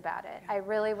curious about it. I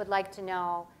really would like to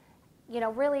know, you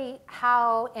know, really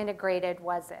how integrated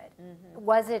was it?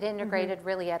 Was it integrated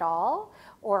really at all,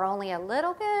 or only a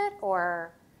little bit,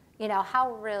 or? You know,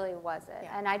 how really was it?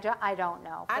 And I don't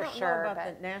know for sure. I don't know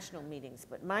about the national meetings,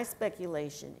 but my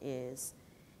speculation is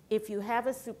if you have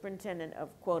a superintendent of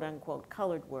quote unquote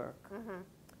colored work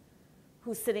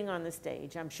who's sitting on the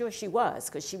stage, I'm sure she was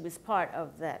because she was part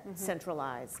of that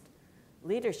centralized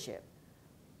leadership,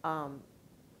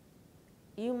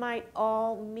 you might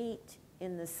all meet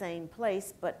in the same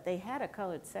place, but they had a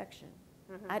colored section.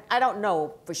 I don't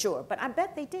know for sure, but I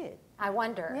bet they did. I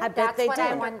wonder. I bet they did.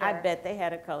 I wonder. I bet they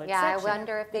had a colored Yeah, section. I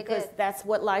wonder if they because did. that's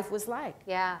what life was like.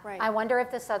 Yeah. Right. I wonder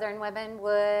if the Southern women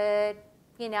would,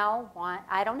 you know, want.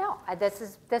 I don't know. This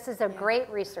is a great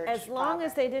research. As long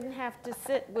as they didn't have to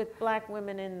sit with black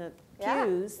women in the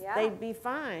pews, they'd be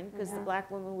fine because the black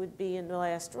women would be in the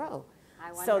last row.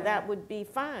 So that would be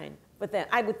fine. But then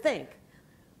I would think.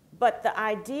 But the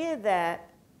idea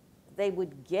that they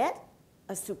would get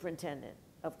a superintendent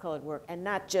of colored work and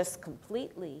not just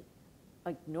completely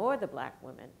ignore the black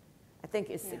women, I think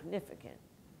is significant.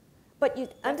 But you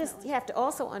have to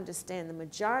also understand the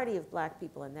majority of black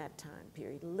people in that time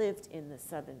period lived in the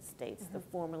southern states, the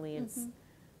formerly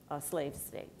enslaved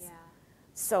states. Yeah.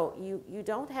 So you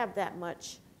don't have that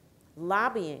much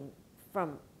lobbying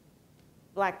from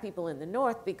black people in the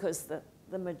north because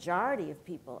the majority of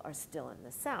people are still in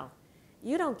the South.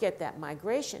 You don't get that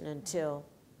migration until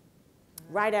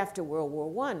right after World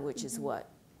War I, which is what,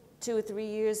 2 or 3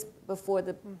 years before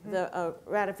the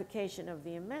ratification of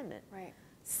the amendment. Right.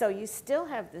 So you still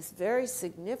have this very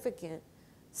significant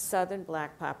Southern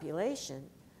black population.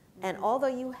 And although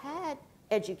you had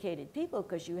educated people,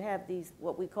 because you have these,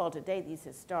 what we call today, these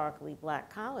historically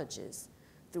black colleges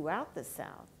throughout the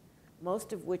South,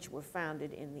 most of which were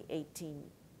founded in the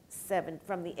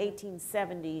from the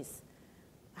 1870s,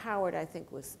 Howard, I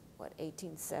think, was, what,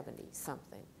 1870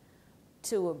 something,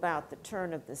 to about the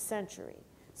turn of the century.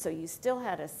 So you still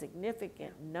had a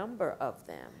significant number of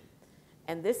them.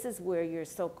 And this is where your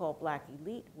so-called black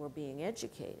elite were being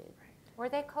educated. Were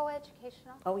they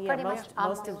co-educational? Oh yeah, Pretty much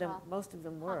most of all.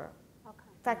 them were. Okay.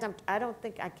 In fact, I don't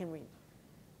think I can read.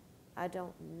 I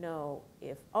don't know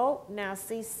if, oh, now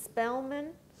see,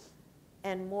 Spelman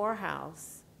and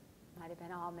Morehouse. Might have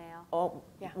been all male. Oh,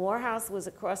 Yeah. Morehouse was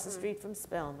across the street from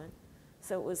Spelman.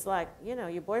 So it was like, you know,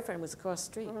 your boyfriend was across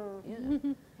the street.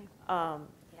 You know.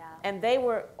 Yeah. And they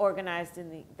were organized in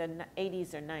the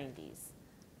 80s or 90s.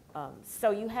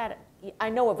 So you had, I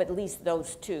know of at least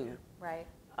those two. Right.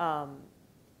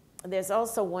 There's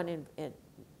also one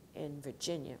in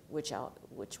Virginia, which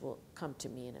will come to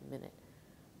me in a minute.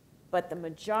 But the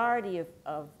majority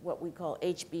of what we call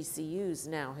HBCUs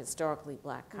now, historically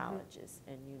black colleges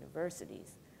and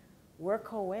universities, were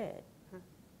co-ed.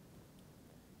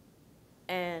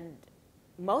 And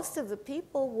most of the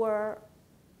people were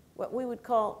what we would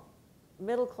call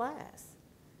middle class.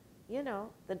 You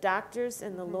know, the doctors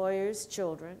and the lawyers'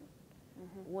 children,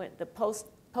 went, the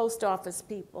post office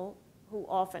people who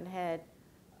often had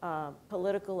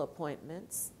political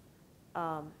appointments,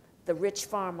 the rich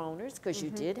farm owners, because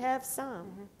you did have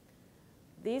some.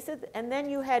 These are and then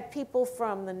you had people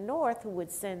from the north who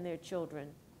would send their children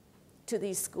to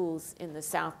these schools in the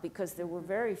South because there were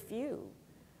very few.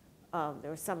 There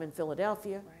were some in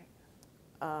Philadelphia.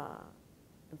 Right.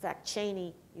 In fact,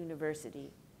 Cheney University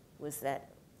was that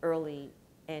early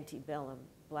antebellum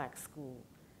black school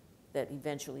that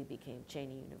eventually became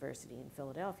Cheney University in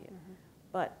Philadelphia.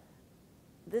 But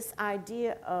this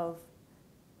idea of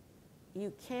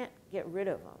you can't get rid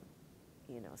of them,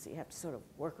 you know, so you have to sort of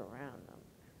work around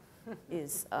them,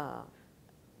 is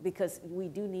because we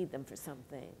do need them for some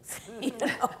things, you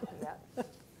know? Yeah.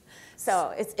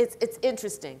 So it's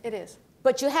interesting. It is.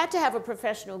 But you had to have a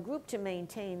professional group to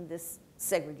maintain this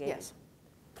segregated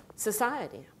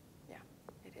society. Yeah,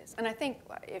 it is. And I think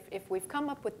if we've come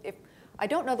up with, I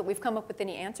don't know that we've come up with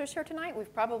any answers here tonight.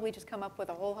 We've probably just come up with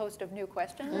a whole host of new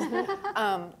questions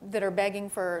that are begging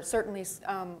for certainly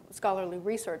scholarly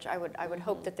research. I would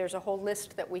hope that there's a whole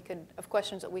list that of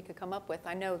questions that we could come up with.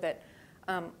 I know that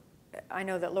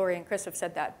Lori and Chris have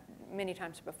said that many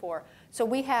times before. So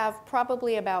we have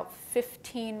probably about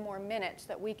 15 more minutes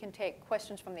that we can take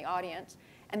questions from the audience,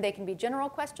 and they can be general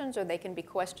questions or they can be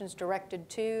questions directed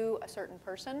to a certain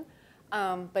person.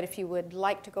 But if you would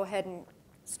like to go ahead and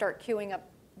start queuing up,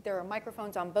 there are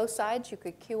microphones on both sides. You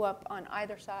could queue up on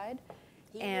either side.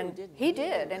 He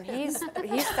did, and he's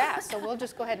fast, so we'll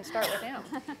just go ahead and start with him.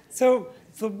 So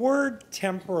the word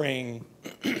tempering,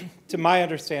 to my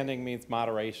understanding, means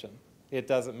moderation. It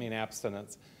doesn't mean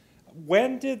abstinence.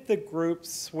 When did the group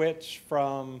switch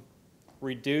from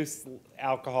reduced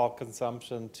alcohol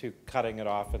consumption to cutting it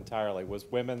off entirely? Was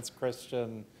Women's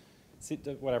Christian,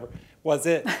 whatever, was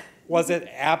it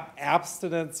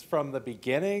abstinence from the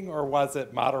beginning, or was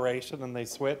it moderation and they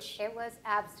switched? It was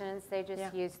abstinence. They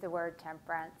just used the word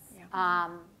temperance.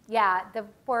 Yeah.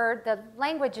 The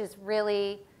language is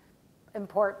really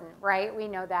important, right? We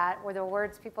know that, or the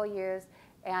words people use,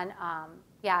 and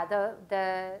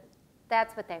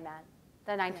that's what they meant,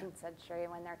 the 19th century,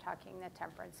 when they're talking the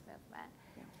temperance movement.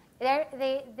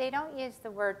 They don't use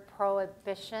the word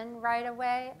prohibition right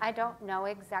away. I don't know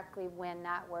exactly when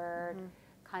that word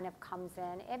kind of comes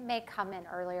in. It may come in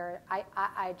earlier.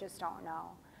 I just don't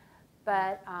know.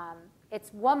 But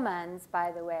it's woman's,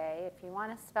 by the way. If you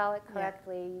want to spell it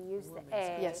correctly, you use the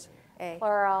A. Yes, A.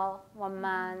 Plural,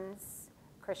 woman's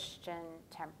Christian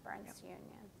Temperance Union.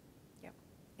 Yep,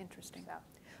 interesting. So.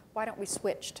 Why don't we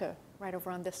switch to right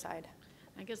over on this side?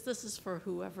 I guess this is for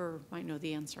whoever might know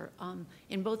the answer.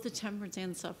 In both the temperance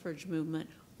and suffrage movement,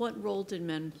 what role did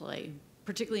men play,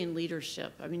 particularly in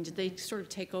leadership? I mean, did they sort of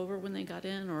take over when they got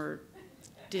in, or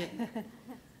did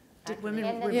women?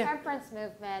 In the temperance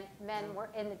movement, men were,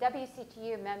 in the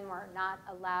WCTU, men were not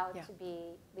allowed to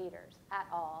be leaders at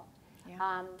all.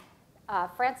 Yeah.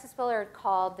 Frances Willard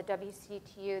called the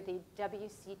WCTU the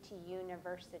WCT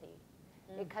University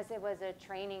because it was a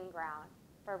training ground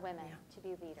for women to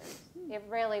be leaders. It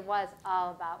really was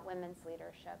all about women's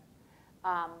leadership.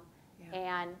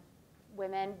 And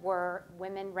women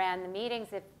ran the meetings.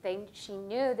 She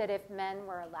knew that if men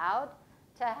were allowed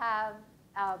to have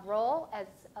a role as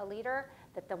a leader,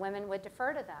 that the women would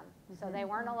defer to them. So they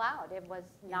weren't allowed. It was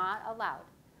not allowed.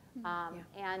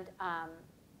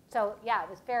 So yeah, it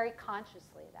was very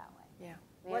consciously that way. Yeah.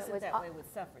 It wasn't that way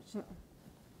with suffrage, though.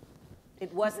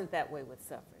 It wasn't that way with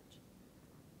suffrage.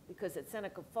 Because at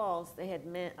Seneca Falls, they had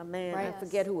a man, I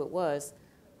forget who it was,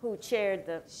 who chaired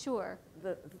the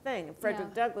thing. And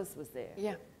Frederick Douglass was there.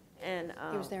 Yeah. And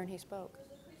he was there and he spoke.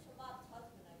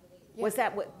 Was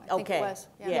that what? I think it was.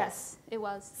 Yeah. Yes, it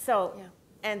was. So,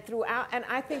 and throughout, and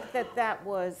I think that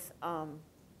was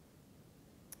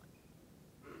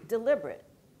deliberate,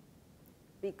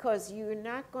 because you're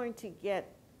not going to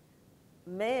get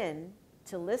men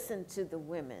to listen to the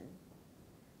women,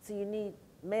 so you need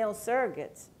male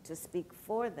surrogates to speak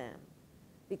for them,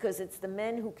 because it's the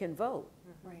men who can vote.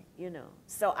 Right. You know,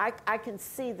 so I can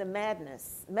see the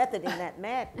method in that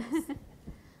madness.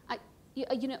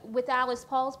 You know, with Alice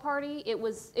Paul's party, it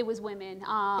was women.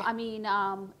 I mean,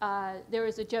 there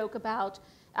was a joke about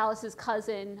Alice's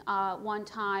cousin one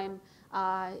time.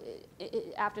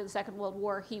 After the Second World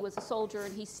War, he was a soldier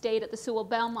and he stayed at the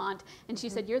Sewall-Belmont, and she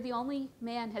said, "You're the only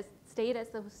man has stayed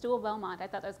at the Sewall-Belmont." I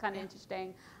thought that was kind of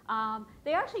interesting.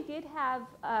 They actually did have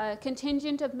a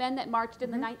contingent of men that marched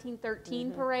in the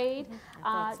 1913 parade,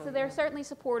 so they're certainly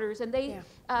supporters. And they,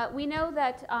 we know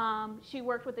that she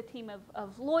worked with a team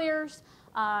of lawyers.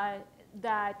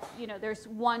 That, you know, there's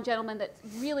one gentleman that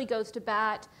really goes to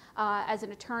bat as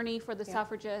an attorney for the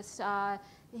suffragists.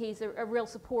 He's a real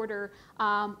supporter.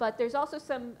 But there's also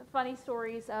some funny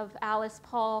stories of Alice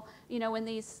Paul. You know, when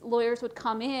these lawyers would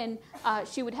come in,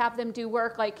 she would have them do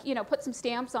work like, you know, put some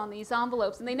stamps on these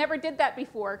envelopes. And they never did that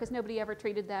before because nobody ever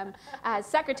treated them as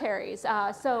secretaries.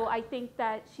 So I think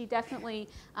that she definitely,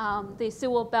 the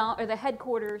Sewall-Belmont, or the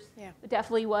headquarters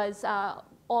definitely was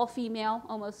all female,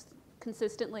 almost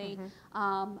consistently,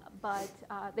 but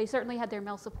they certainly had their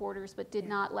male supporters, but did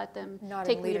not let them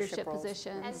take leadership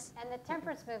positions. And the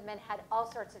temperance movement had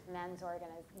all sorts of men's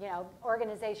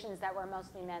organizations that were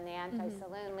mostly men, the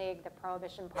Anti-Saloon League, the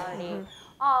Prohibition Party,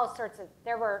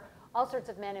 there were all sorts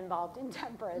of men involved in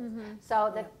temperance,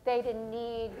 so that they didn't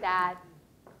need that,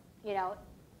 you know,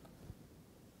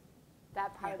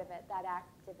 that part of it, that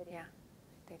activity. Yeah,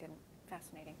 they didn't.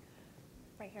 Fascinating.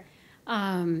 Right here.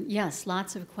 Yes,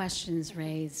 lots of questions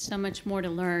raised, so much more to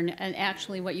learn. And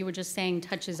actually what you were just saying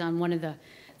touches on one of the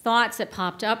thoughts that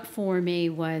popped up for me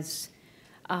was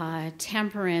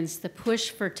temperance, the push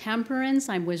for temperance.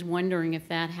 I was wondering if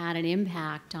that had an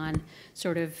impact on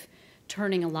sort of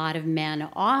turning a lot of men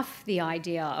off the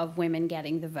idea of women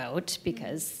getting the vote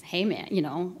because, hey man,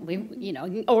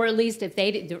 or at least if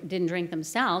they didn't drink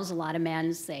themselves, a lot of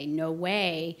men say, no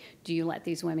way do you let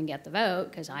these women get the vote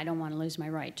because I don't want to lose my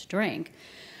right to drink.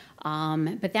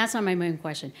 But that's not my main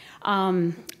question.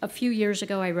 A few years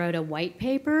ago, I wrote a white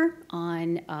paper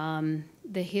on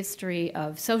the history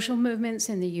of social movements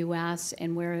in the U.S.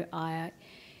 and where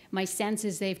my sense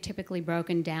is they've typically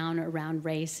broken down around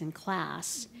race and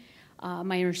class.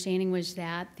 My understanding was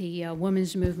that the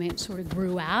women's movement sort of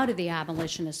grew out of the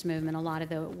abolitionist movement. A lot of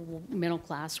the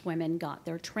middle-class women got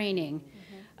their training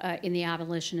in the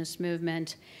abolitionist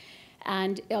movement.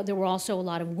 And there were also a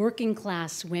lot of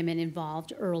working-class women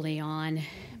involved early on.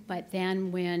 But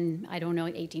then when, I don't know,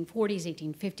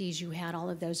 1840s, 1850s, you had all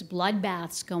of those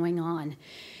bloodbaths going on,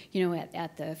 you know,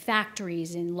 at the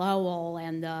factories in Lowell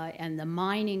and the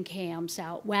mining camps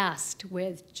out west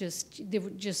with there were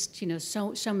just, you know,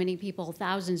 so many people,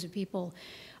 thousands of people,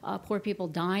 poor people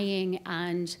dying.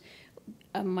 And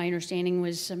my understanding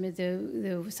was some of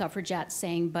the suffragettes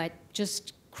saying, but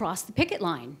just cross the picket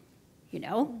line, you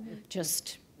know,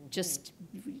 just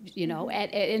you know,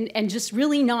 and just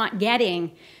really not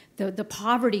getting the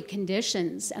poverty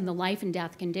conditions and the life and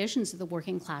death conditions of the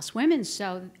working class women,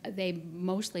 so they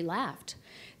mostly left.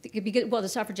 Well, the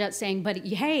suffragettes saying, but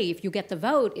hey, if you get the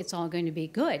vote, it's all going to be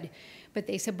good. But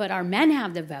they said, but our men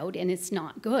have the vote, and it's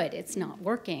not good, it's not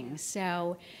working.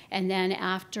 So, and then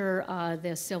after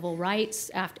the civil rights,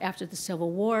 after the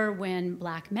Civil War, when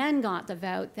black men got the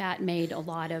vote, that made a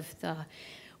lot of the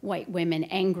white women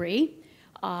angry.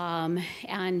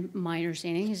 And my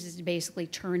understanding is it basically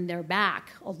turned their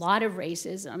back. A lot of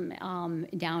racism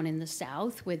down in the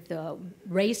South with the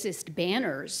racist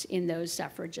banners in those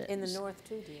suffrages. In the North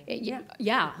too, do you?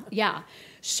 Yeah.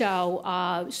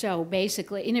 So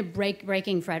basically, in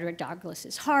breaking Frederick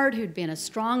Douglass's heart, who'd been a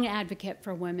strong advocate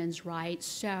for women's rights.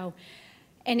 So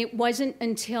And it wasn't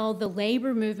until the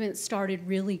labor movement started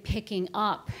really picking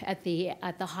up at the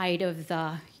height of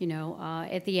the,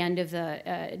 at the end of the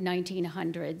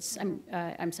 1800s,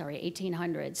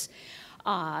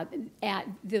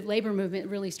 the labor movement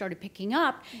really started picking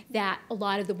up, that a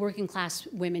lot of the working class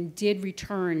women did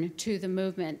return to the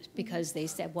movement because they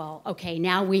said, well, okay,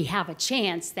 now we have a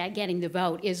chance that getting the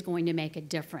vote is going to make a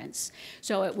difference.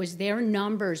 So it was their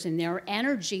numbers and their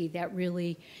energy that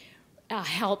really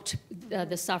helped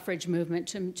the suffrage movement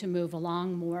to move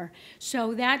along more.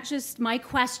 So that just, my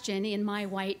question in my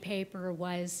white paper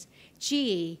was,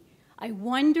 gee, I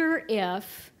wonder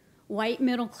if white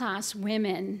middle-class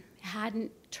women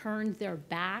hadn't turned their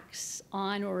backs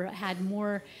on or had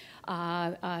more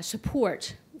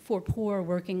support for poor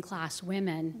working-class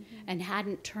women and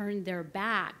hadn't turned their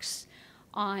backs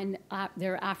on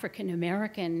their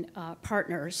African-American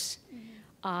partners.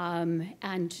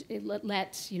 And it let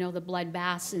the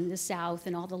bloodbaths in the South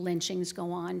and all the lynchings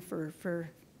go on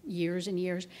for years and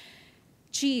years.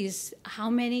 Geez, how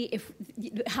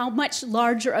much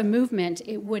larger a movement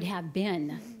it would have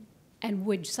been, and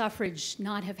would suffrage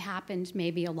not have happened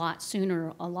maybe a lot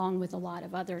sooner, along with a lot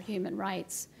of other human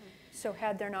rights? So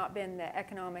had there not been the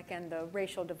economic and the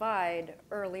racial divide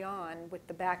early on with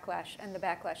the backlash and the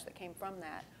backlash that came from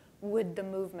that, would the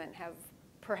movement have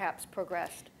perhaps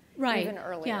progressed? Right. Even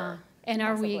earlier. Yeah. And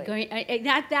are we possibly. going?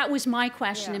 That was my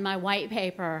question Yeah. in my white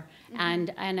paper,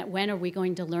 and when are we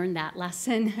going to learn that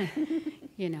lesson?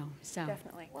 So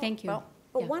Definitely. thank you. Well,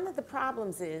 But Yeah. one of the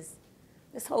problems is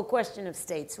this whole question of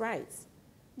states' rights.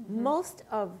 Most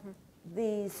of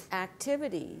these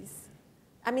activities,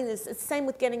 I mean, it's the same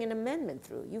with getting an amendment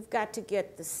through. You've got to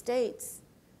get the states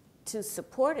to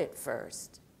support it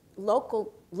first.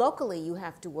 Locally, you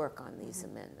have to work on these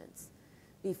amendments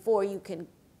before you can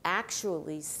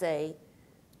actually say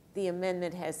the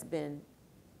amendment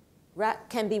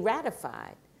can be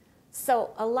ratified.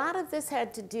 So a lot of this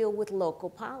had to deal with local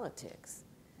politics.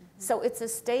 So it's a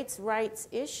states' rights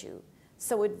issue.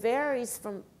 So it varies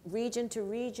from region to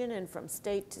region and from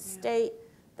state to state,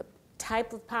 the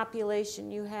type of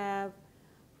population you have.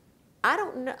 I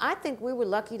don't know. I think we were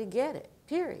lucky to get it,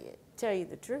 period, tell you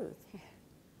the truth.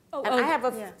 And I have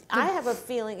a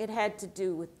feeling it had to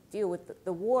deal with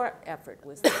the war effort,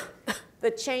 was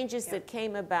the changes that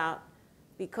came about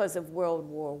because of World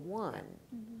War I,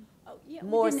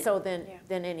 more so than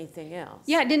anything else.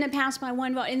 Yeah, it didn't pass by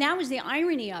one vote, and that was the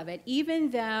irony of it.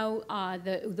 Even though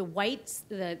the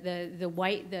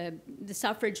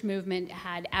suffrage movement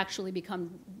had actually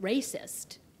become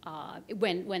racist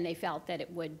when they felt that it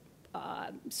would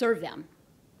serve them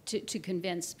to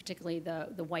convince, particularly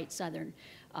the white Southern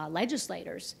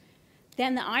legislators.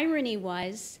 Then the irony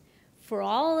was, for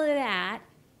all of that,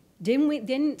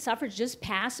 didn't suffrage just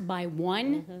pass by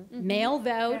one male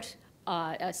vote?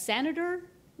 A senator,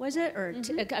 was it, or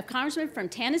a congressman from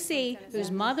Tennessee, whose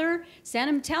mother sent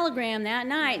him a telegram that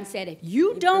night and said, "If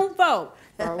you don't vote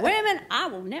for women, I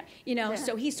will never."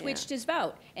 So he switched his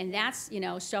vote, and that's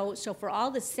so for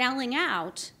all the selling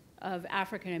out of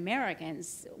African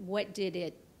Americans, what did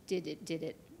it? It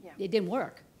didn't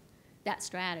work. That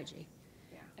strategy.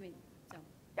 Yeah. I mean, so.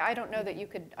 I don't know that you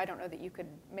could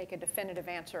make a definitive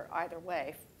answer either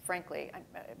way, frankly,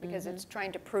 because it's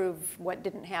trying to prove what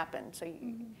didn't happen. So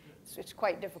it's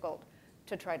quite difficult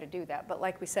to try to do that. But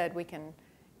like we said,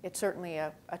 it's certainly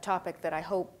a topic that I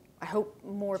hope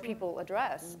more people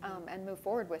address and move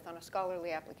forward with on a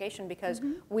scholarly application, because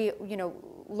we,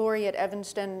 Lori at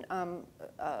Evanston,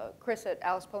 Chris at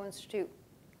Alice Poe Institute,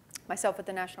 myself at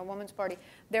the National Women's Party,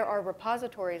 there are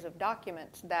repositories of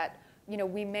documents that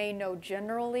we may know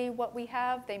generally what we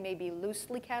have. They may be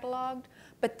loosely cataloged,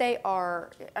 but they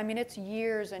are, it's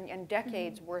years and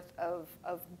decades worth of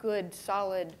good,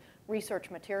 solid research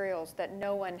materials that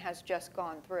no one has just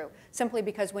gone through. Simply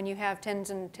because when you have tens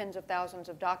and tens of thousands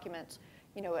of documents,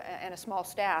 and a small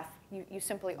staff, you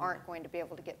simply aren't going to be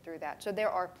able to get through that. So there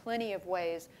are plenty of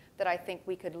ways that I think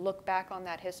we could look back on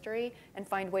that history and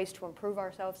find ways to improve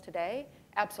ourselves today.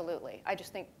 Absolutely. I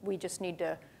just think we just need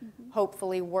to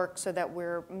hopefully work so that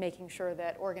we're making sure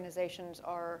that organizations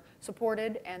are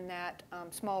supported and that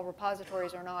small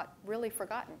repositories are not really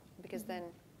forgotten, because then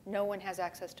no one has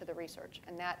access to the research.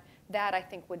 And that I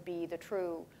think would be the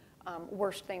true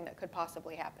worst thing that could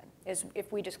possibly happen, is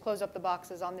if we just close up the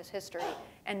boxes on this history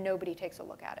and nobody takes a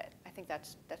look at it. I think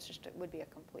that's just, it would be a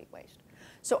complete waste.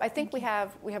 So I think we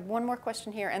have one more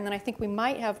question here, and then I think we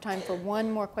might have time for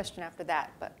one more question after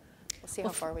that. But We'll see how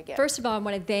far we get. First of all, I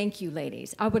want to thank you,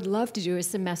 ladies. I would love to do a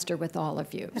semester with all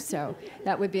of you, so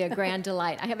that would be a grand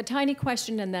delight. I have a tiny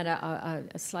question and then a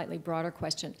slightly broader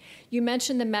question. You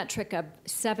mentioned the metric of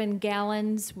 7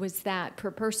 gallons. Was that per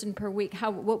person per week?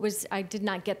 I did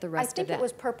not get the rest of that. I think it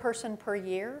was per person per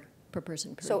year. Per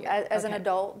person per So year. as an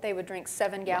adult, they would drink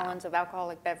 7 gallons of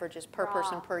alcoholic beverages per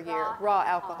person per year, raw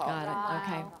alcohol. Got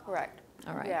it, okay. Correct.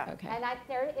 All right, Yeah. okay. And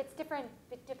it's different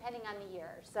depending on the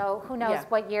year. So who knows Yeah.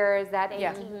 what year is that,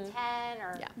 Yeah. 1810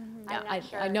 or? Yeah, I'm not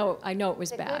sure. I know it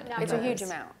was It's a good bad. number. It's a huge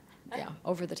amount. Yeah,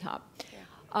 over the top.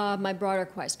 My broader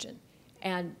question,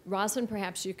 and Rosalind,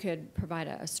 perhaps you could provide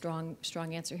a strong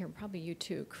answer here, probably you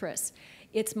too, Chris.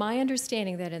 It's my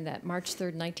understanding that in that March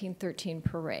 3rd, 1913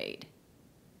 parade,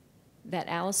 that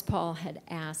Alice Paul had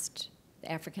asked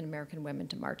the African-American women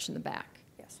to march in the back.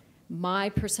 Yes. My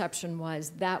perception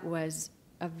was that was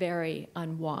a very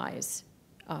unwise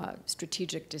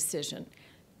strategic decision.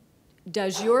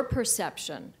 Does your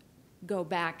perception go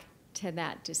back to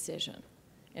that decision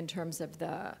in terms of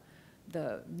the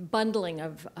bundling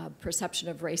of perception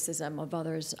of racism of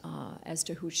others as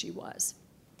to who she was?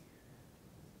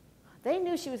 They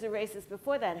knew she was a racist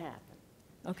before that happened.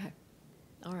 Okay,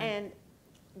 all right. And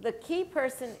the key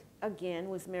person, again,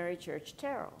 was Mary Church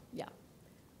Terrell, Yeah,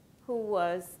 who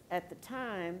was, at the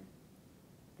time,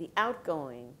 the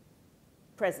outgoing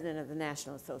president of the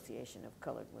National Association of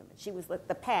Colored Women. She was like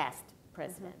the past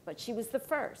president, but she was the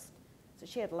first. So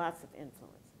she had lots of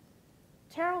influence.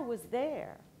 Terrell was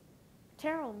there.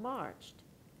 Terrell marched.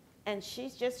 And she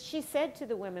said to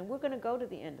the women, we're going to go to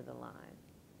the end of the line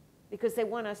because they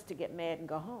want us to get mad and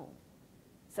go home.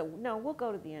 So, no, we'll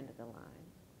go to the end of the line.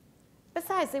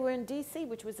 Besides, they were in D.C.,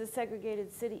 which was a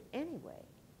segregated city anyway.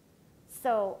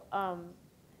 So,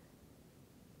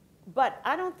 but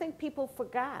I don't think people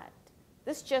forgot.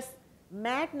 This just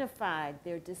magnified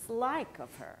their dislike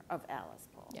of her, of Alice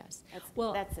Paul. yes.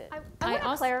 That's it. I want to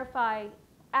also- clarify,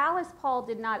 Alice Paul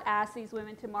did not ask these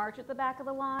women to march at the back of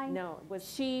the line. No, it was.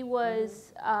 She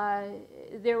was,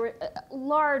 there were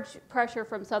large pressure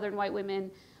from Southern white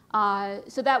women,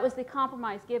 so that was the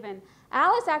compromise given.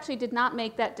 Alice actually did not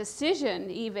make that decision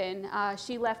even.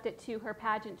 She left it to her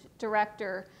pageant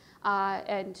director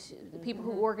and the people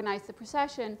who organized the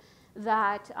procession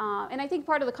that, and I think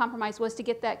part of the compromise was to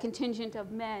get that contingent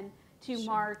of men to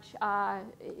march,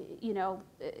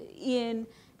 in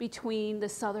between the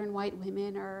Southern white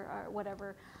women or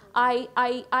whatever. I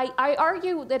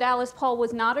argue that Alice Paul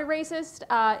was not a racist.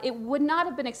 It would not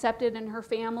have been accepted in her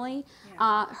family.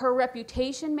 Her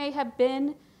reputation may have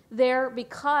been there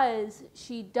because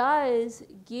she does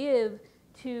give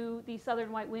to the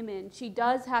Southern white women. She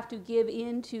does have to give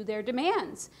in to their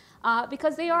demands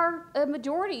because they are a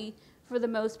majority for the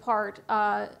most part.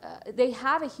 They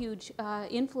have a huge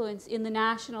influence in the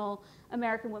National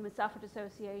American Women's Suffrage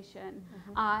Association.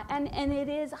 And it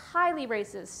is highly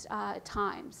racist at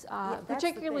times,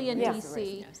 particularly in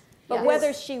D.C. Yes. But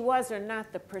whether she was or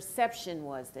not, the perception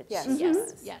was that Yes. she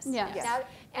was. Yes. Yes. Now,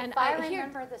 And if I I hear-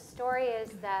 remember, the story is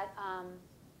that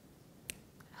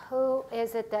who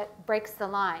is it that breaks the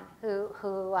line?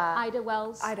 Ida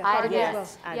Wells. Ida. Ida Yes.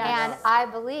 Wells. Ida And Wells. I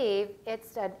believe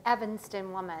it's an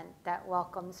Evanston woman that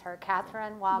welcomes her,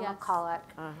 Catherine Waugh Yes. McCulloch,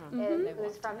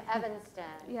 who's from Evanston.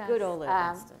 Yes. Good old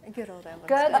Evanston. Good old Evanston.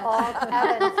 Good old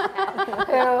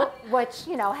Evanston, which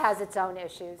has its own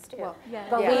issues too. Well, Yeah.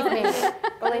 Believe me.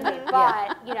 But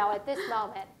at this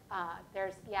moment,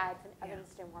 it's an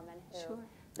Evanston woman who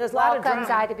There's a lot of welcomes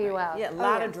drama. Ida B. Wells. Yeah, a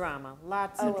lot of drama.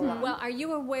 Lots of drama. Well, are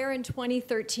you aware in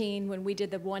 2013 when we did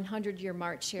the 100-year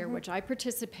march here, which I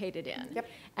participated in,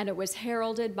 and it was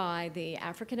heralded by the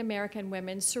African American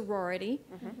Women's Sorority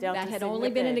Delta that had Sigma only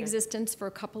been in Theta. existence for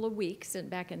a couple of weeks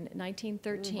back in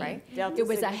 1913. Right. Delta It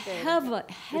was a Sigma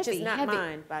Theta. heavy, Which is not heavy.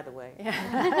 mine, by the way.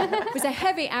 It was a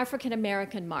heavy African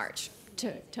American march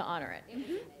to honor it,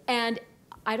 and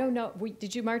I don't know.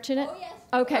 Did you march in it? Oh yes.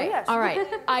 Okay. Oh, yes. All right.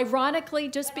 Ironically,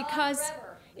 just because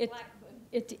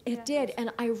it did,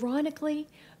 and ironically,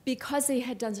 because they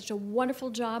had done such a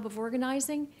wonderful job of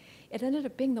organizing, it ended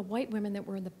up being the white women that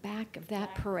were in the back of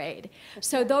that parade.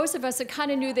 So those of us that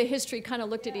kind of knew the history kind of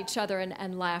looked at each other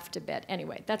and laughed a bit.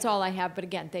 Anyway, that's all I have. But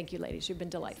again, thank you, ladies. You've been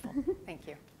delightful. Thank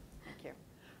you. Thank you.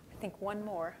 I think one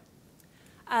more.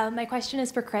 My question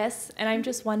is for Chris, and I'm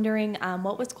just wondering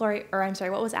what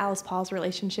was Alice Paul's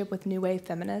relationship with new wave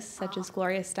feminists such as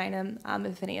Gloria Steinem,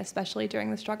 if any, especially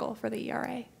during the struggle for the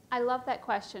ERA? I love that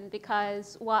question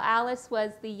because while Alice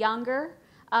was the younger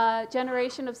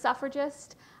generation of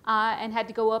suffragists and had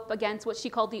to go up against what she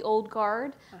called the old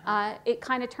guard. It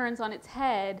kind of turns on its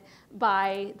head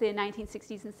by the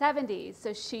 1960s and 70s.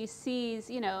 So she sees,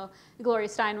 you know, Gloria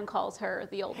Steinem calls her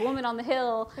the old woman on the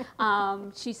hill.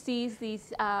 She sees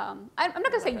these, I'm not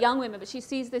going to say young women, but she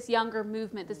sees this younger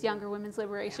movement, this younger women's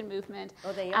liberation movement.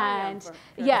 Oh, they are young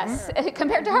yes,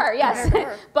 compared to her,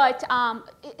 yes. But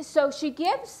so she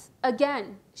gives,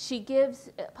 again, she gives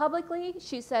publicly,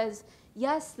 she says,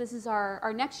 yes, this is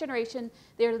our next generation.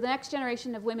 They're the next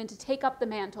generation of women to take up the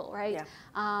mantle, right?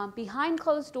 Yeah. Behind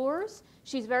closed doors,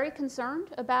 she's very concerned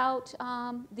about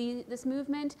this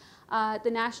movement.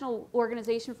 The National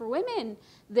Organization for Women,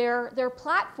 their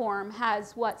platform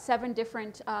has, 7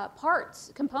 different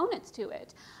components to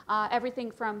it.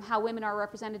 Everything from how women are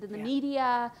represented in the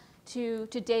media, to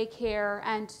daycare,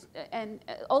 and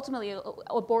ultimately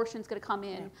abortion is going to come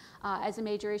in as a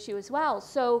major issue as well.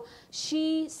 So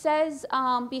she says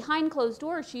behind closed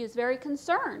doors she is very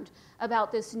concerned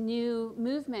about this new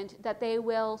movement, that they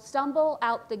will stumble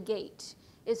out the gate,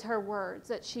 is her words,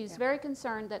 that she's very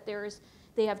concerned that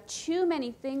they have too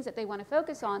many things that they want to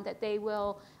focus on, that they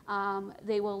will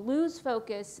lose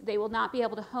focus, they will not be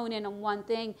able to hone in on one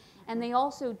thing, and they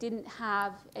also didn't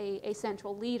have a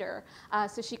central leader.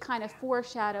 So she kind of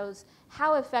foreshadows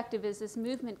how effective is this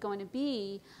movement going to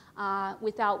be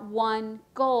without one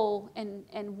goal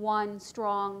and one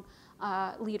strong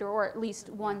leader, or at least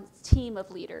one team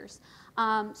of leaders.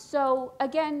 So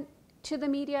again, to the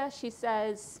media, she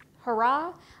says,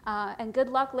 hurrah, and good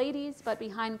luck, ladies, but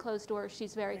behind closed doors,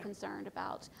 she's very concerned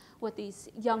about what these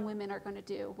young women are going to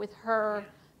do with her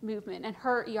movement and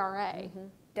her ERA.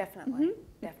 Definitely,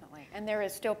 definitely. And there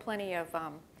is still plenty of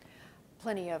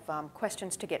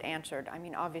questions to get answered. I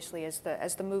mean, obviously, as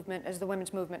the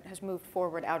women's movement has moved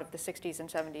forward out of the 60s and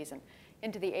 70s and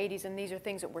into the 80s, and these are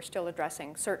things that we're still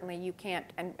addressing. Certainly, you can't,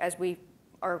 and as we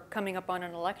are coming up on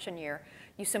an election year,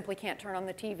 you simply can't turn on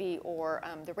the TV or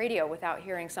the radio without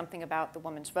hearing something about the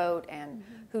women's vote and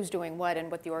who's doing what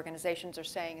and what the organizations are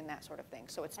saying and that sort of thing.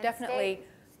 So it's definitely...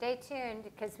 Stay tuned,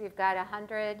 because we've got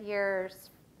 100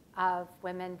 years of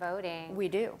women voting. We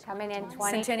do. Coming in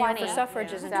 2020. Centennial for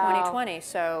suffrage is in 2020,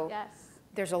 so yes.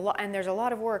 there's a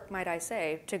lot of work, might I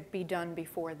say, to be done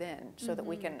before then, so that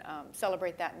we can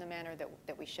celebrate that in the manner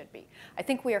that we should be. I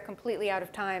think we are completely out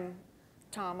of time,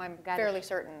 Tom. I'm fairly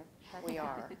certain we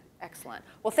are. Excellent.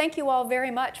 Well, thank you all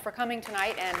very much for coming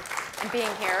tonight and being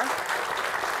here.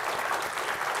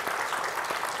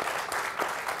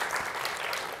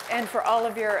 And for all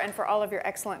of your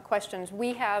excellent questions.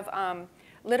 We have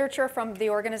literature from the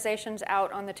organizations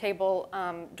out on the table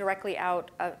directly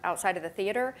outside of the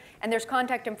theater, and there's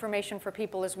contact information for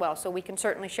people as well. So we can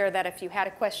certainly share that if you had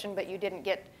a question but you didn't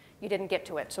get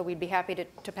to it. So we'd be happy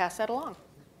to pass that along.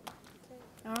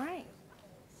 All right.